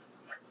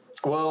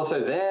 Well, so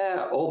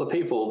they're all the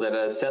people that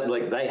are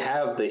they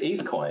have the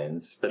ETH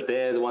coins, but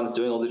they're the ones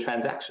doing all the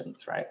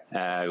transactions, right?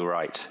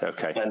 Right.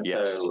 Okay. And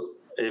yes. So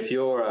if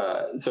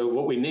you're, so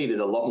what we need is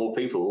a lot more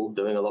people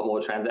doing a lot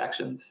more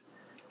transactions.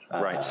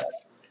 Right.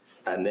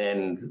 And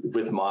then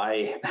with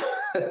my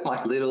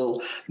my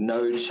little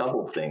node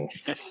shuttle thing.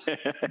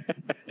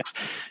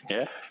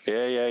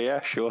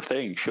 Yeah. Sure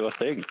thing.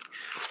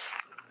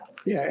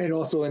 Yeah, and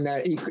also in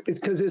that,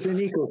 because it's an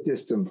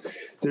ecosystem.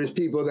 There's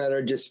people that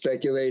are just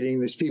speculating.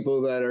 There's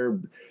people that are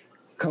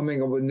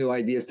coming up with new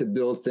ideas to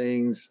build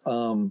things.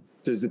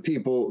 There's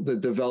the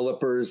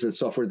developers, the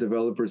software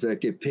developers that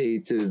get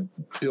paid to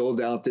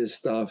build out this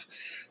stuff.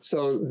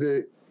 So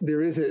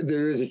there is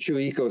a true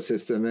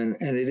ecosystem,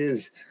 and it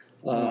is.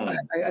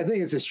 I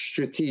think it's a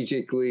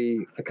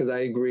strategically, because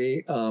I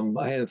agree.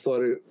 I hadn't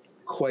thought it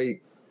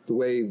quite the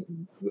way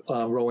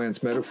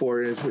Rohan's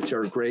metaphor is, which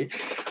are great.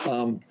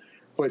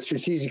 But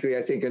strategically,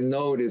 I think a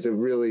node is a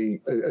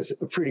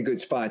pretty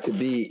good spot to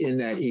be in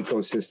that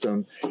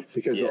ecosystem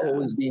because it'll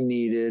always be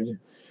needed.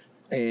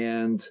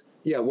 And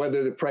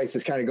whether the price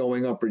is kind of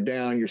going up or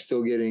down, you're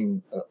still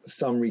getting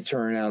some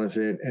return out of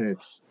it. And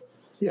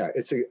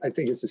I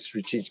think it's a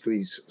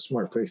strategically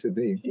smart place to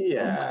be.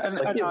 Yeah. And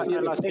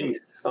I think.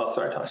 Oh,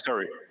 sorry, Tom.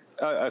 Sorry.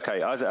 Okay.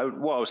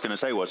 What I was going to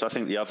say was, I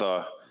think the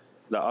other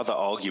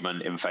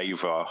argument in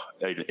favor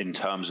in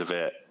terms of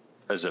it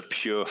as a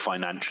pure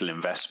financial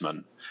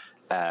investment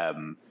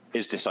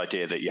is this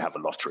idea that you have a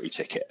lottery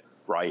ticket,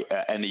 right?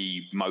 At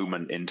any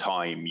moment in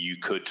time,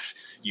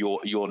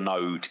 your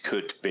node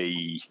could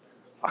be,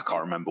 I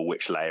can't remember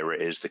which layer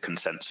it is, the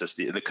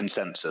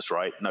consensus,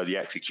 right? No, the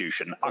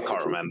execution. I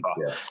can't remember.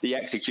 Yeah. The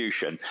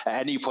execution. At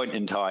any point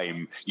in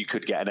time, you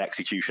could get an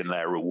execution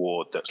layer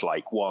reward that's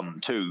like 1,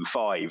 2,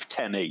 5,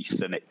 10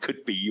 ETH, and it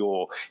could be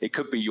your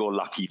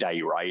lucky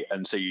day, right?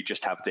 And so you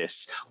just have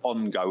this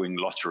ongoing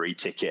lottery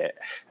ticket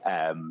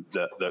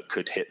that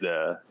could hit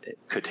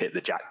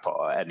the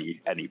jackpot at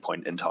any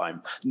point in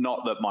time.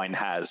 Not that mine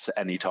has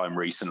any time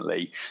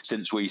recently.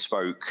 Since we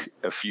spoke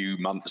a few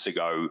months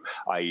ago,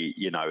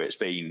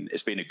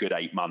 it's been a good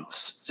 8 months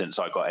since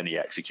I got any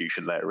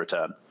execution layer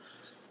return.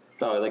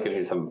 Oh, that gives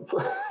you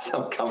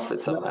some comfort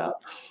somehow.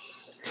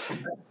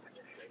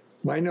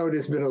 My node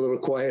has been a little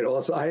quiet.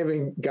 Also, I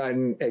haven't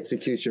gotten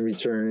execution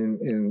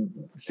return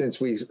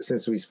since we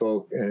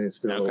spoke, and it's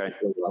been a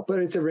little while. But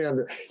it's around.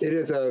 It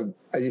is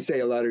as you say,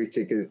 a lottery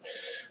ticket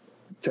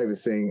type of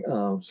thing.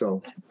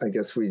 So I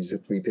guess we just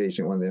have to be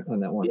patient on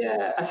that one.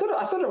 Yeah, I sort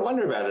of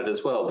wonder about it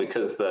as well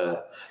because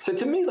so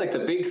to me, like,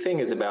 the big thing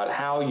is about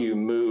how you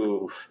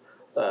move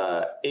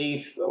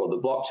ETH or the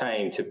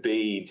blockchain to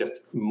be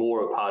just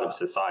more a part of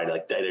society,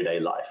 like day-to-day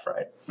life,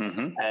 right?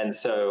 Mm-hmm. And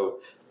so,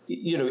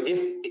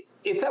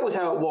 if that was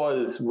how it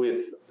was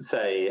with,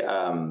 say,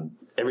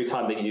 every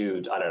time that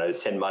you,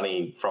 send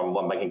money from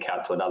one bank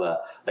account to another,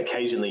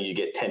 occasionally you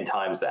get 10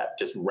 times that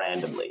just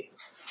randomly,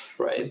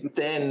 right?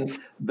 Then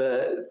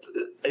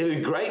it would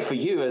be great for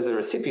you as the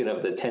recipient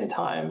of the 10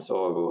 times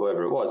or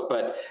whoever it was.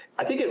 But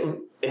I think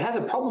it has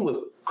a problem with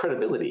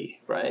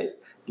credibility, right?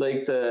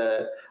 Like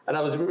and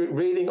I was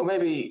reading, or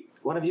maybe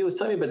one of you was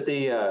telling me, but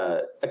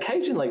the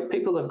occasion, like,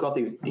 people have got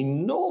these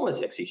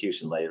enormous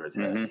execution layer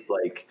returns,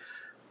 like,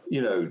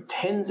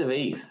 tens of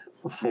ETH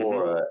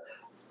for,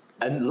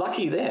 and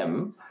lucky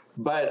them.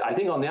 But I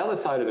think on the other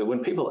side of it, when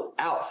people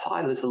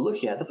outside of this are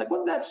looking at it, they're like,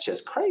 well, that's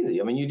just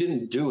crazy. I mean, you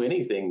didn't do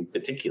anything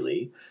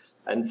particularly,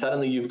 and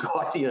suddenly you've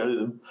got,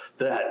 you've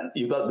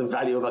got the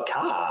value of a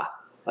car.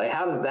 Like,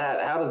 how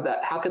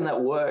can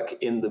that work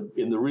in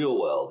the real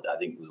world? I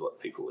think was what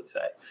people would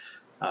say.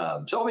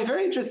 So I'll be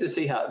very interested to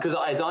see how, because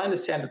as I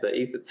understand it, the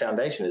ETH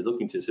Foundation is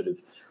looking to sort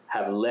of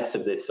have less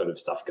of this sort of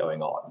stuff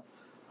going on.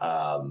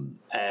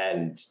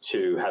 And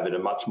to have it a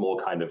much more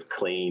kind of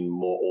clean,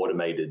 more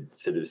automated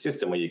sort of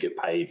system where you get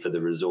paid for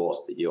the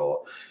resource that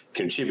you're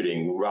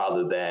contributing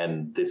rather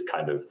than this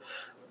kind of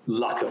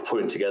luck of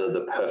putting together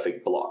the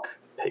perfect block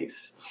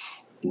piece.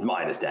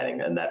 My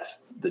understanding, and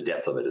that's the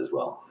depth of it as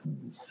well.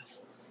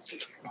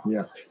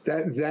 Yeah,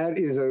 that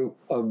is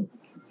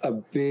a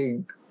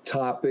big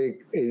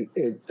topic.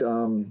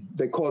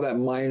 They call that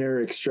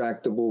minor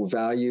extractable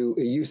value.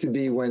 It used to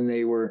be when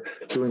they were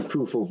doing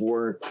proof of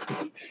work.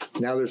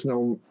 Now there's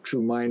no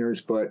true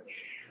miners, but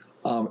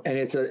and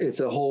it's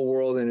a whole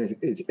world in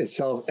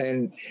itself,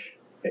 and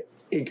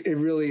it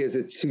really is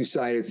a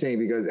two-sided thing,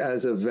 because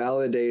as a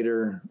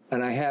validator,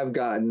 and I have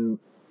gotten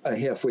a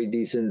halfway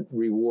decent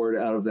reward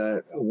out of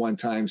that one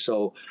time.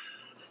 So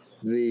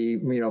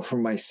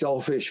from my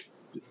selfish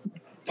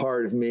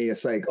part of me,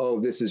 it's like, oh,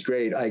 this is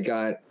great. I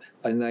got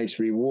a nice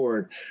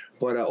reward,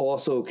 but I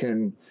also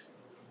can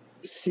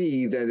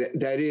see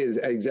that is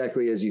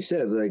exactly as you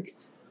said, like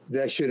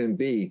that shouldn't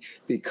be,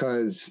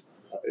 because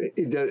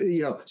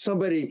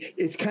somebody,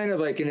 it's kind of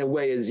like in a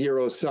way a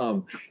zero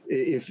sum.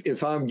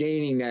 If I'm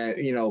gaining that,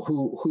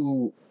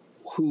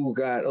 who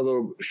got a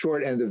little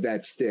short end of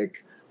that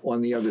stick on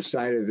the other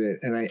side of it.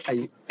 And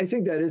I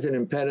think that is an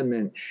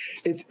impediment.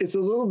 It's a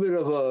little bit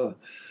of a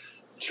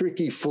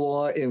tricky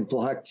flaw in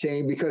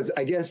blockchain, because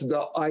I guess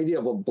the idea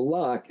of a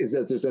block is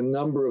that there's a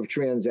number of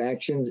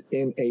transactions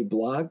in a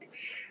block.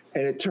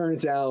 And it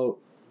turns out,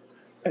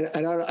 and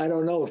I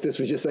don't know if this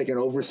was just like an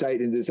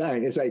oversight in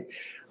design. It's like,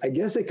 I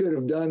guess they could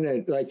have done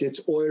it like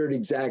it's ordered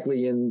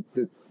exactly in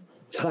the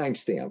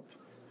timestamp,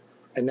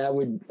 and that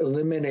would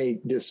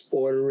eliminate this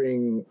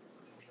ordering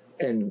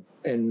and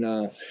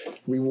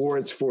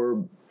rewards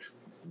for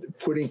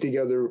putting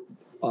together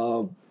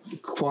quote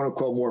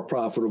unquote more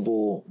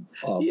profitable.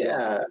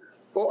 Yeah.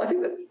 Well, I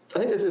think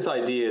there's this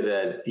idea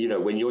that,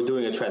 when you're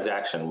doing a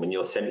transaction, when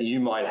you're sending, you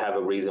might have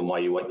a reason why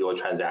you want your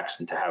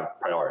transaction to have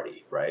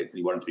priority, right?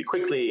 You want it to be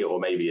quickly, or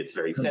maybe it's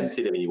very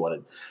sensitive and you want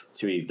it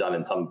to be done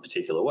in some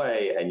particular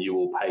way, and you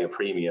will pay a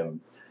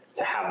premium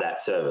to have that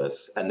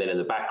service. And then in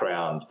the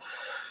background,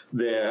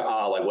 there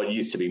are like what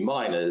used to be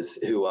miners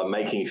who are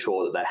making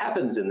sure that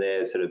happens, and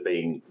they're sort of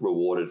being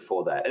rewarded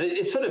for that. And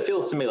it sort of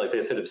feels to me like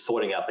they're sort of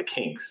sorting out the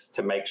kinks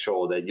to make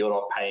sure that you're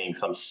not paying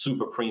some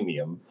super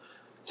premium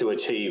to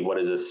achieve what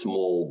is a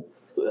small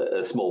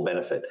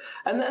benefit.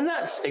 And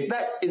that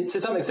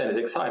to some extent is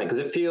exciting, because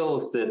it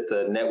feels that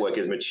the network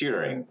is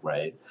maturing,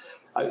 right?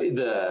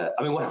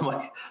 One of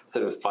my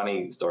sort of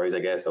funny stories, I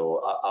guess,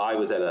 I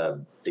was at a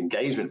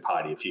engagement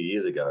party a few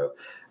years ago,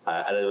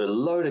 and there were a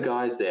load of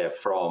guys there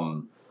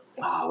from,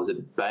 was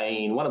it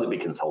Bain, one of the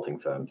big consulting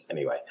firms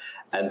anyway,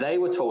 and they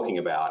were talking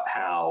about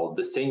how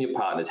the senior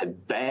partners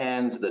had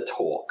banned the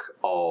talk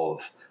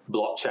of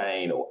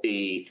blockchain or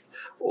ETH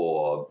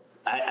or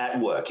at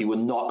work. You were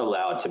not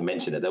allowed to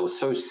mention it. They were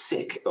so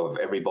sick of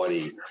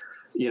everybody,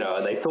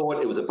 and they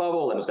thought it was a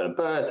bubble and it was going to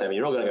burst and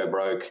you're all going to go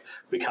broke.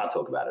 We can't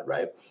talk about it,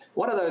 right?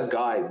 One of those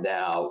guys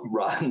now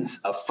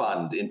runs a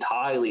fund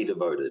entirely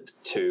devoted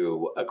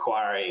to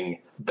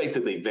acquiring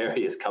basically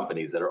various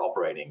companies that are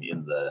operating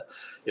in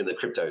the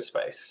crypto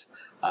space.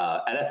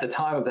 And at the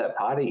time of that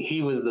party,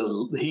 he was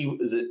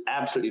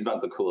absolutely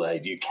drunk the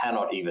Kool-Aid. You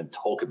cannot even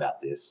talk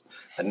about this.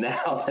 And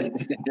now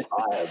it's an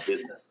entire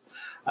business.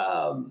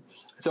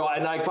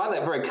 And I find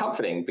that very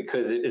comforting,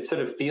 because it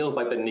sort of feels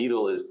like the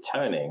needle is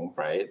turning,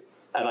 right?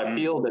 And I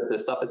feel that the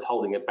stuff that's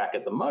holding it back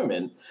at the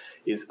moment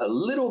is a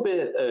little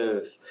bit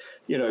of,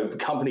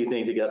 companies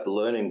need to get up the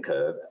learning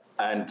curve,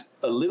 and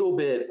a little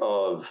bit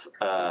of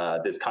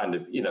this kind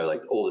of,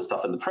 like all the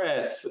stuff in the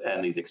press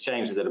and these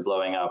exchanges that are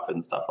blowing up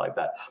and stuff like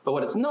that. But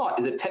what it's not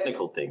is a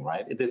technical thing,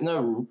 right? There's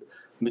no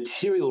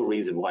material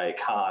reason why it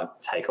can't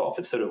take off.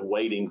 It's sort of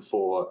waiting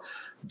for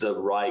the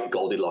right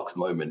Goldilocks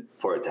moment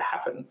for it to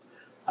happen.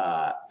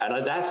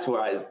 And that's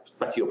where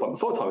back to your point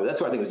before, Tommy,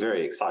 that's where I think is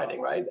very exciting,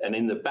 right? And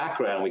in the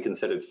background, we can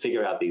sort of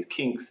figure out these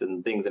kinks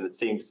and things. And it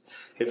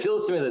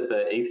feels to me that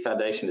the ETH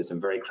Foundation is some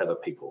very clever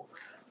people.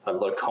 I have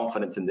a lot of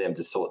confidence in them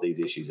to sort these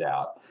issues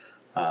out.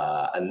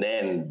 And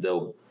then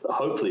there'll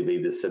hopefully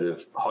be this sort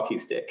of hockey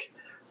stick,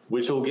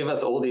 which will give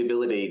us all the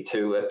ability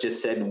to have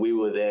just said we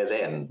were there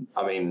then.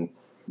 I mean,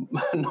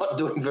 not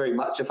doing very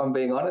much, if I'm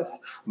being honest,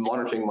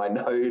 monitoring my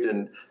node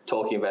and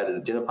talking about it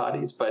at dinner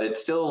parties. But it's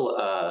still,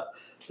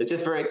 it's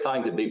just very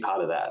exciting to be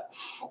part of that.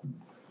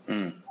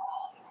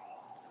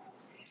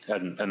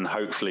 And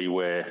hopefully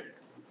we're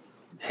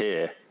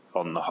here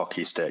on the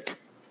hockey stick.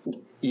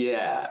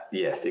 Yeah,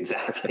 yes,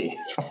 exactly.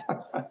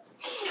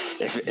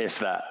 if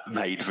that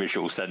made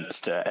visual sense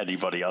to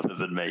anybody other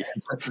than me.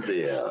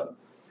 Yeah.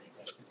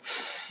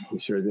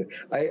 Sure did.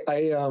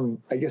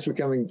 I guess we're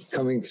coming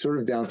sort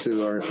of down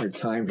to our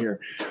time here.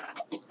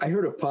 I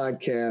heard a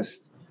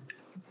podcast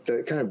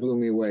that kind of blew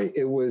me away.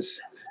 It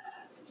was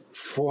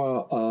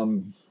for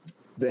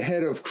the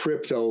head of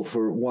crypto,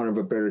 for want of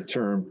a better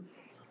term,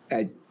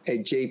 at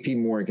JP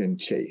Morgan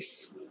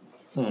Chase.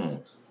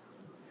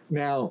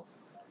 Now,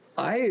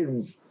 I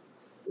had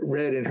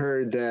read and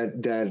heard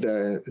that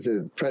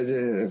the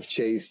president of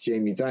Chase,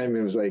 Jamie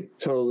Dimon, was like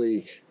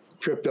totally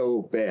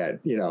crypto bad,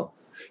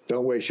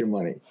 don't waste your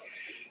money.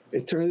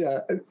 It turns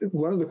out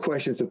one of the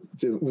questions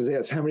that was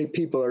asked, how many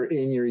people are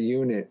in your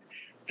unit?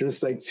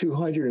 There's like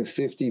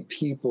 250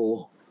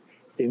 people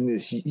in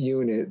this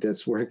unit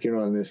that's working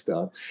on this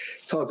stuff.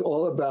 Talk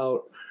all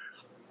about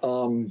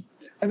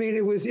I mean,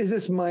 is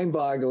this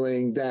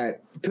mind-boggling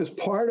that because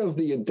part of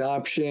the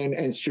adoption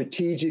and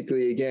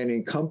strategically, again,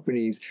 in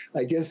companies,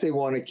 I guess they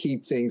want to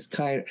keep things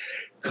kind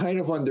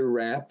of under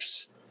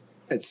wraps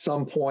at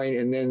some point,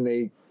 and then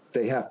they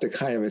have to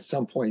kind of at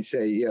some point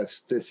say,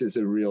 yes, this is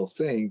a real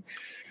thing.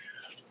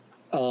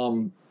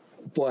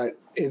 But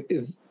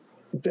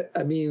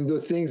I mean, the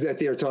things that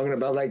they're talking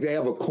about, like they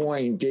have a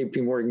coin,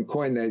 JP Morgan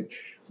coin, that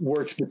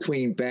works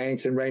between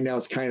banks, and right now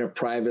it's kind of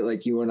private,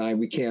 like you and I,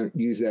 we can't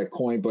use that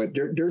coin, but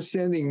they're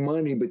sending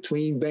money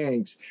between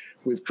banks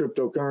with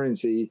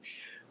cryptocurrency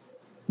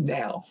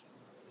now.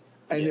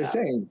 And they're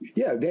saying,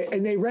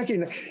 they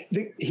recognize,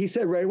 he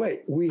said right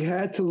away, we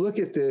had to look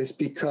at this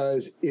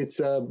because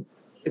it's a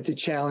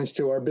challenge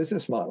to our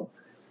business model.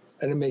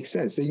 And it makes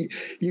sense.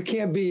 You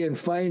can't be in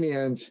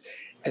finance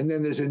and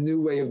then there's a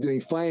new way of doing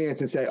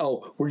finance and say,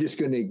 oh, we're just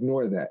going to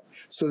ignore that.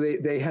 So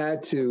they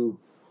have to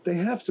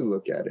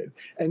look at it.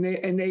 And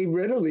they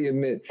readily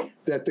admit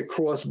that the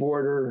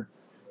cross-border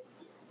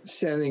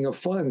sending of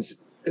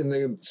funds in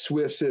the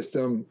SWIFT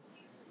system,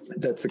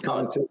 that's the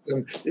common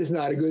system, is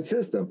not a good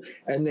system.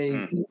 And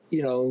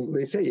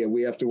they say, yeah,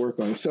 we have to work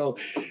on it. So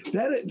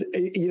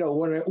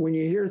that, when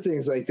you hear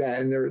things like that,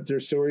 and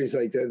there's stories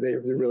like that,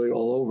 they're really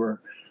all over.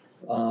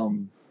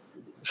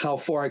 How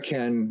far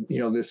can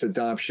this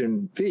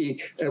adoption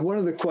be? And one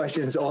of the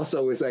questions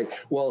also is like,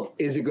 well,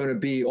 is it going to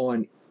be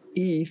on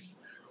ETH,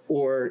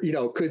 or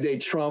could they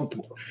trump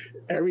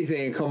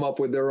everything and come up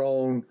with their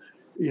own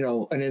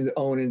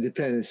own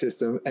independent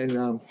system?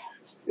 And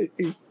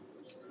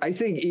I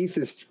think ETH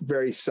is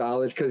very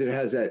solid because it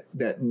has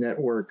that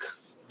network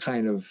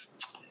kind of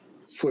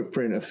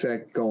footprint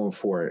effect going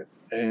for it.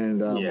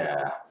 And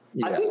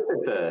I think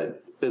that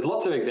there's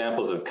lots of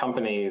examples of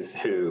companies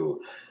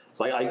who,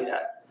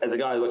 as a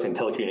guy who worked in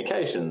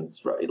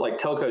telecommunications, right, like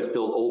telcos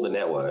build all the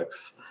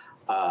networks,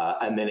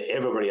 and then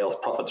everybody else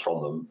profits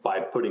from them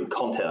by putting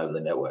content over the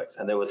networks.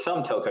 And there were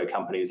some telco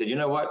companies that, you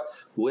know what,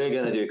 we're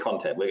going to do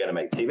content. We're going to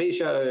make TV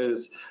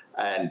shows,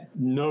 and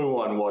no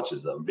one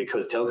watches them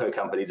because telco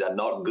companies are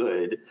not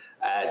good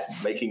at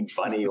making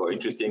funny or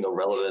interesting or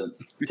relevant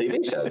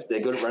TV shows.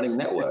 They're good at running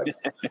networks.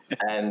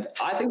 And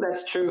I think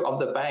that's true of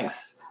the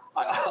banks.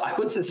 I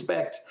would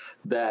suspect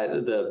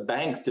that the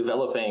banks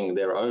developing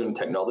their own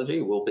technology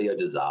will be a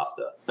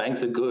disaster.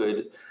 Banks are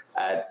good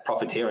at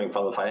profiteering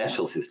from the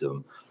financial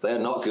system. They are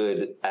not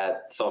good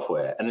at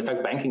software. And in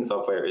fact, banking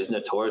software is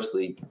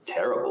notoriously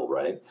terrible,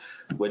 right?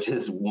 Which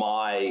is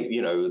why,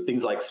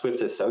 things like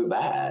Swift are so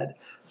bad.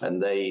 And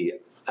they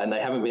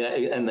haven't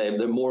been, and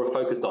they're more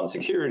focused on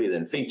security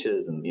than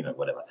features and,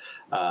 whatever.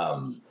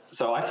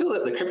 So I feel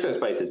that the crypto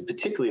space is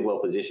particularly well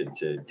positioned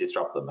to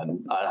disrupt them.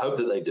 And I hope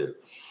that they do.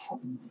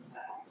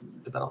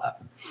 That'll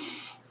happen.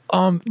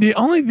 The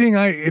only thing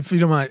if you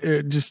don't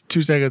mind, just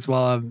 2 seconds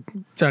while I'm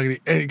talking,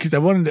 because I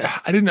wanted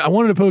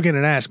to poke in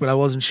and ask, but I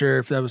wasn't sure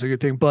if that was a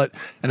good thing. But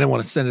I didn't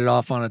want to send it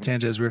off on a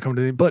tangent as we were coming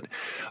to the. But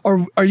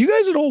are you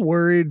guys at all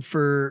worried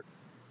for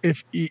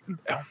if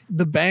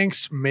the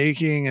banks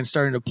making and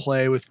starting to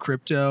play with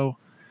crypto?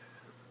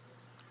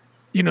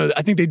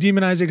 I think they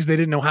demonized it because they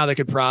didn't know how they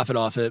could profit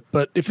off it.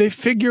 But if they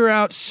figure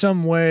out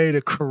some way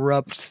to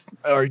corrupt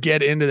or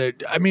get into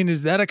it, I mean,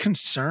 is that a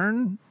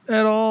concern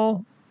at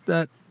all?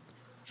 That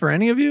for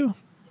any of you,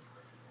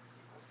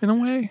 in a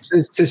way,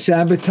 to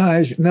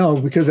sabotage? No,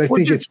 because I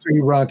think it's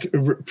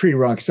pretty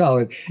rock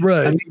solid.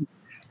 Right. I mean,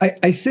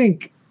 I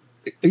think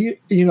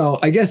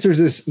I guess there's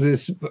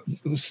this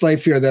slight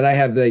fear that I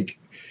have, like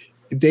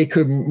they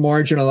could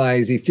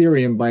marginalize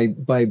Ethereum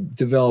by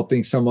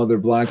developing some other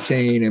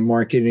blockchain and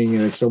marketing,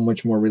 and it's so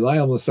much more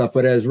reliable and stuff.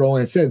 But as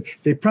Rohan said,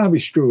 they probably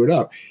screw it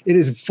up. It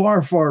is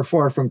far, far,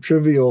 far from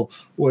trivial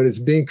what is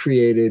being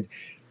created,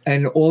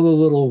 and all the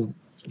little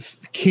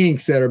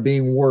kinks that are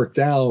being worked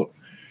out.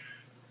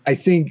 I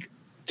think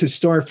to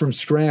start from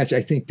scratch,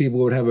 I think people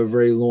would have a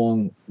very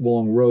long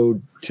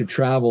road to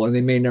travel, and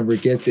they may never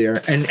get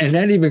there. And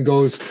that even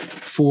goes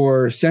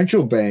for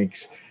central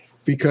banks,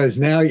 because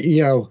now,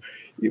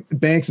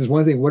 banks is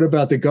one thing. What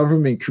about the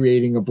government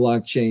creating a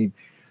blockchain?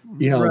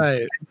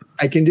 Right.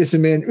 I can just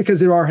imagine, because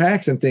there are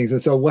hacks and things.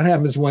 And so what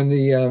happens when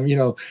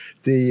the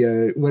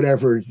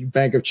whatever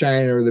Bank of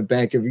China or the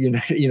Bank of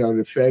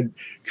the Fed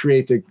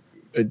creates a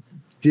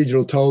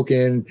digital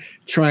token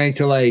trying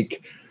to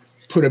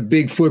put a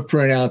big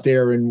footprint out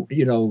there, and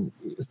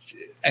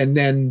and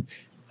then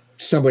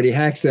somebody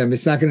hacks them.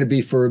 It's not going to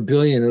be for $1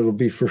 billion. It'll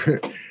be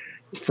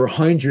for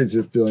hundreds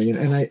of billion.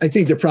 And I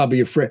think they're probably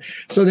afraid.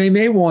 So they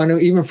may want to,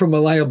 even from a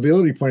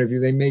liability point of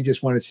view, they may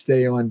just want to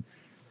stay on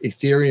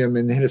Ethereum.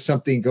 And then if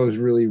something goes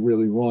really,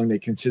 really wrong, they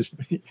can just.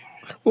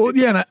 Well,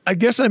 yeah. And I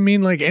guess I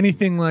mean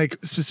anything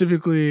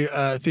specifically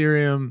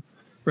Ethereum,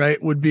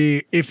 right, would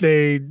be if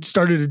they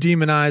started to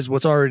demonize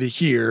what's already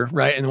here,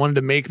 right, and wanted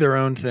to make their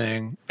own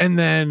thing, and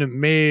then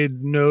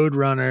made node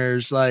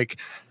runners like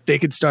they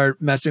could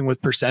start messing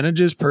with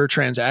percentages per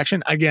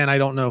transaction. Again, I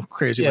don't know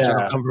crazy much. I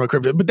don't come from a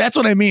crypto, but that's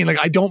what I mean. Like,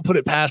 I don't put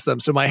it past them.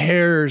 So my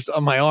hairs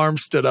on my arm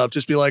stood up,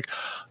 just be like,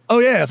 oh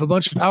yeah, if a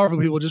bunch of powerful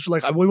people just were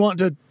like, we want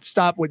to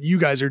stop what you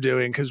guys are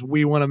doing because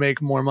we want to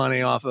make more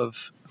money off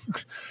of.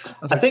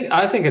 I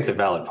think it's a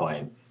valid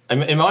point. I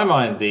mean, in my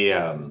mind,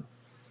 there's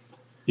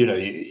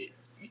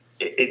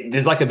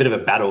like a bit of a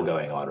battle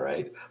going on,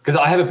 right? Because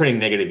I have a pretty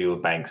negative view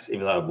of banks,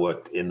 even though I've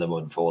worked in them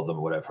and for them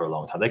or whatever for a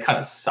long time. They kind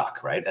of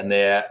suck, right? And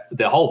their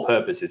whole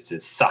purpose is to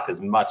suck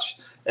as much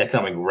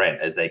economic rent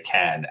as they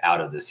can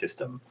out of the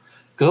system.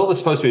 Because all they're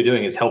supposed to be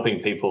doing is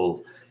helping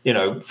people,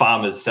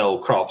 farmers sell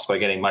crops by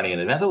getting money in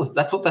advance.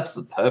 That's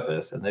the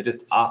purpose, and they're just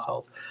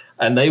assholes.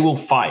 And they will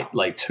fight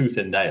like tooth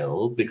and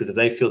nail because if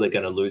they feel they're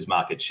going to lose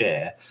market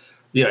share,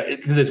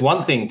 because it's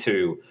one thing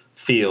to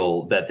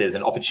feel that there's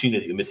an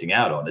opportunity you're missing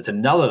out on. It's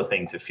another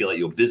thing to feel that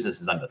your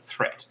business is under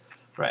threat,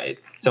 right?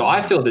 So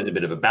I feel there's a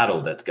bit of a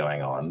battle that's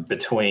going on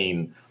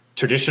between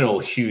traditional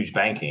huge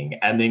banking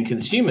and then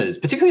consumers,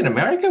 particularly in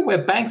America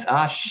where banks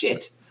are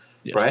shit,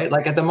 right?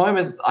 Like at the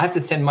moment, I have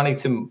to send money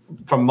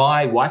from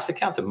my wife's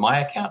account to my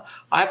account.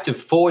 I have to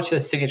forge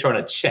her signature on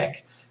a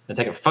check and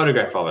take a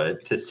photograph of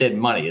it to send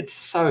money. It's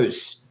so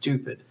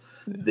stupid.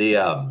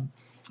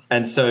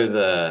 And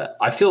so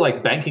I feel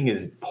like banking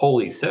is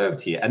poorly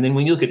served here. And then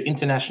when you look at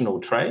international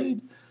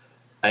trade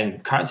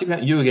and currency,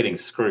 you are getting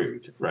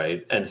screwed,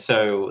 right? And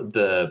so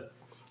the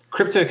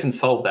crypto can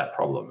solve that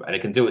problem and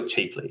it can do it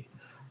cheaply.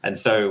 And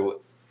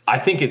so I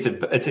think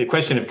it's a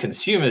question of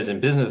consumers and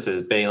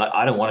businesses being like,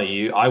 I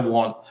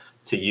want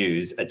to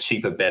use a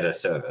cheaper, better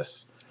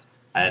service.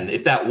 And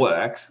if that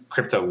works,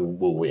 crypto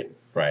will win,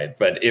 right?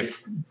 But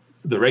if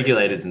the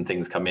regulators and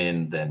things come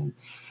in, then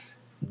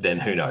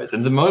who knows?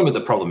 And at the moment,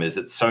 the problem is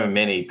that so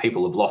many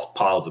people have lost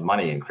piles of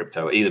money in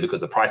crypto, either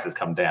because the price has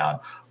come down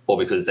or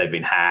because they've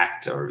been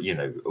hacked or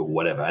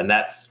whatever. And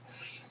I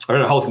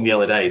read a whole thing the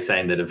other day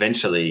saying that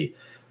eventually,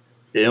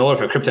 in order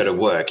for crypto to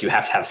work, you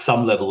have to have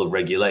some level of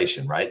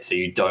regulation, right? So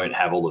you don't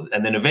have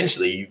and then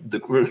eventually the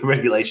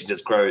regulation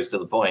just grows to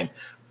the point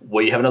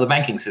where you have another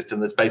banking system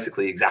that's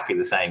basically exactly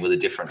the same with a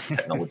different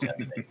technology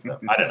underneath. So,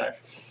 I don't know.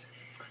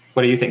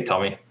 What do you think,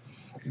 Tommy?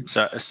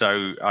 So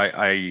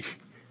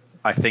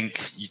I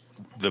think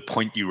the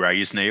point you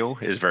raise, Neil,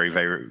 is very,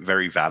 very,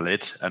 very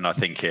valid. And I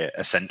think it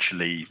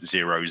essentially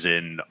zeroes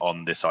in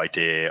on this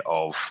idea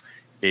of,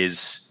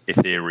 is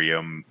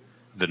Ethereum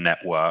the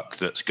network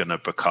that's going to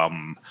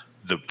become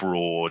the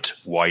broad,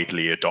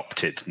 widely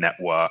adopted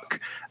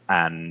network?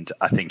 And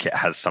I think it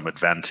has some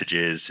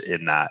advantages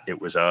in that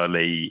it was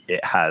early.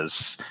 It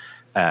has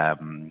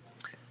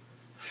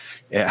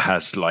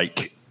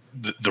like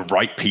the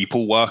right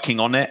people working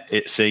on it,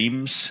 it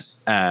seems.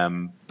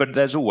 But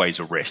there's always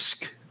a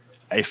risk.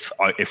 If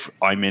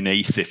I'm in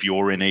ETH, if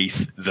you're in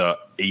ETH, that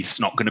ETH's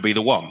not going to be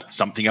the one.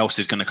 Something else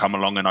is going to come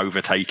along and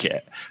overtake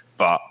it.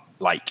 But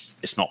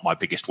it's not my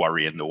biggest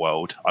worry in the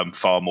world. I'm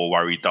far more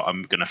worried that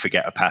I'm going to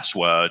forget a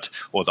password,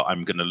 or that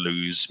I'm going to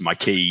lose my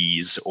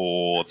keys,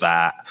 or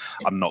that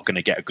I'm not going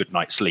to get a good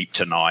night's sleep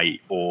tonight,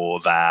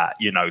 or that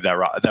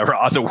there are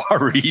other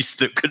worries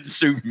that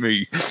consume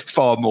me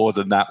far more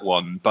than that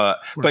one. But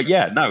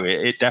yeah, no,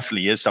 it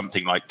definitely is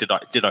something like, did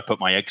I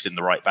put my eggs in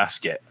the right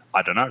basket?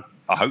 I don't know.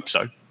 I hope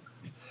so.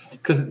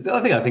 Because the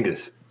other thing I think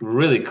is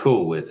really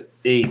cool with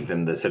ETH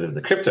and the sort of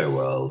the crypto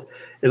world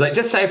is like,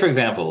 just say, for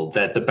example,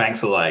 that the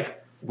banks are like,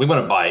 we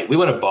want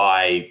to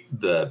buy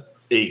the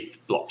ETH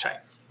blockchain.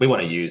 We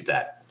want to use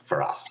that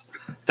for us.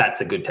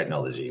 That's a good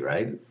technology,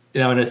 right?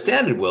 In a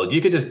standard world,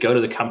 you could just go to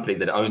the company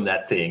that owned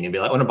that thing and be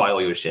like, I want to buy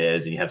all your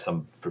shares, and you have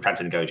some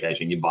protracted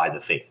negotiation, you buy the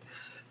thing.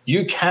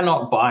 You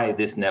cannot buy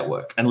this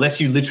network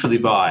unless you literally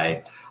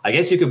buy, I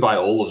guess you could buy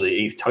all of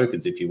the ETH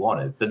tokens if you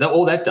wanted, but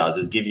all that does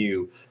is give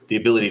you the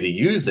ability to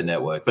use the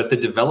network. But the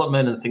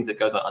development and things that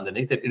goes on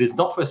underneath it is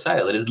not for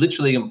sale. It is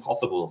literally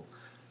impossible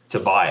to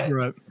buy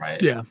it.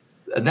 Right? Yeah.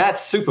 And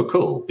that's super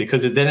cool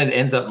because then it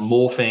ends up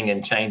morphing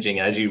and changing.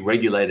 And as you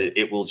regulate it,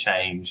 it will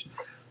change.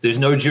 There's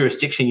no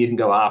jurisdiction you can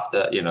go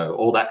after,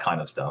 all that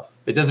kind of stuff.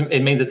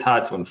 It means it's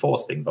hard to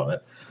enforce things on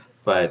it,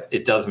 but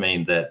it does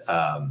mean that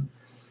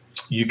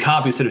you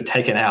can't be sort of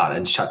taken out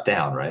and shut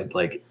down, right?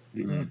 Like,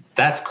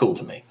 that's cool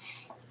to me.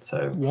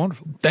 So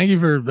wonderful. Thank you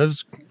that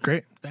was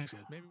great. Thanks.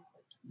 Maybe.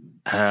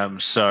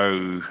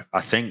 So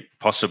I think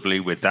possibly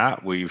with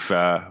that, we've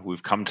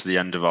come to the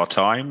end of our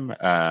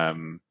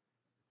time.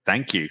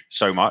 Thank you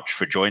so much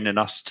for joining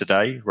us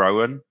today,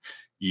 Rohan.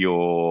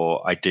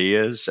 Your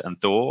ideas and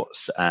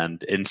thoughts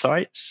and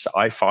insights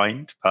I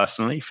find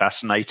personally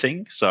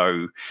fascinating.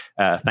 So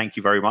thank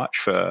you very much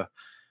for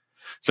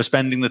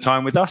spending the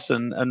time with us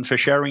and for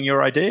sharing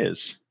your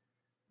ideas.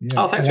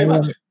 Yeah. Oh, thanks very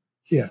much.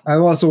 Yeah, I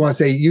also want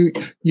to say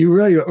you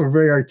really are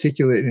very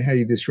articulate in how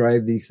you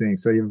describe these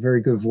things. So you have a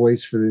very good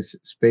voice for this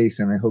space,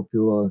 and I hope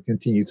you will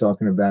continue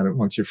talking about it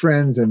amongst your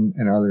friends and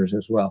others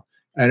as well.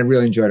 And I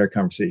really enjoyed our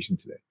conversation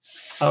today.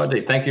 Oh,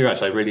 indeed. Thank you very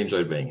much. I really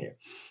enjoyed being here.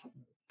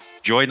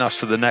 join us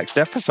for the next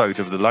episode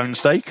of The Lone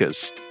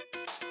Stakers.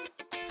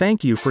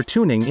 Thank you for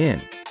tuning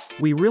in.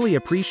 We really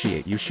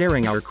appreciate you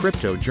sharing our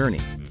crypto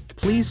journey.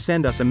 Please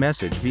send us a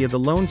message via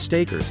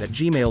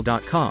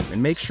thelonestakers@gmail.com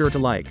and make sure to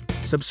like,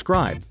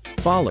 subscribe,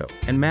 follow,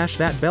 and mash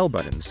that bell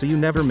button so you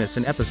never miss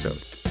an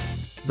episode.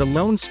 The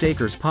Lone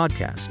Stakers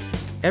Podcast.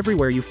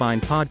 Everywhere you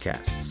find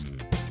podcasts.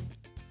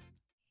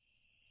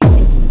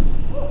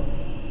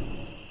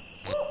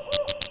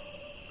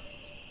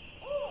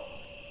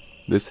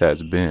 This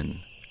has been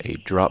a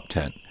Drop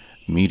Tent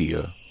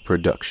Media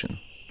production.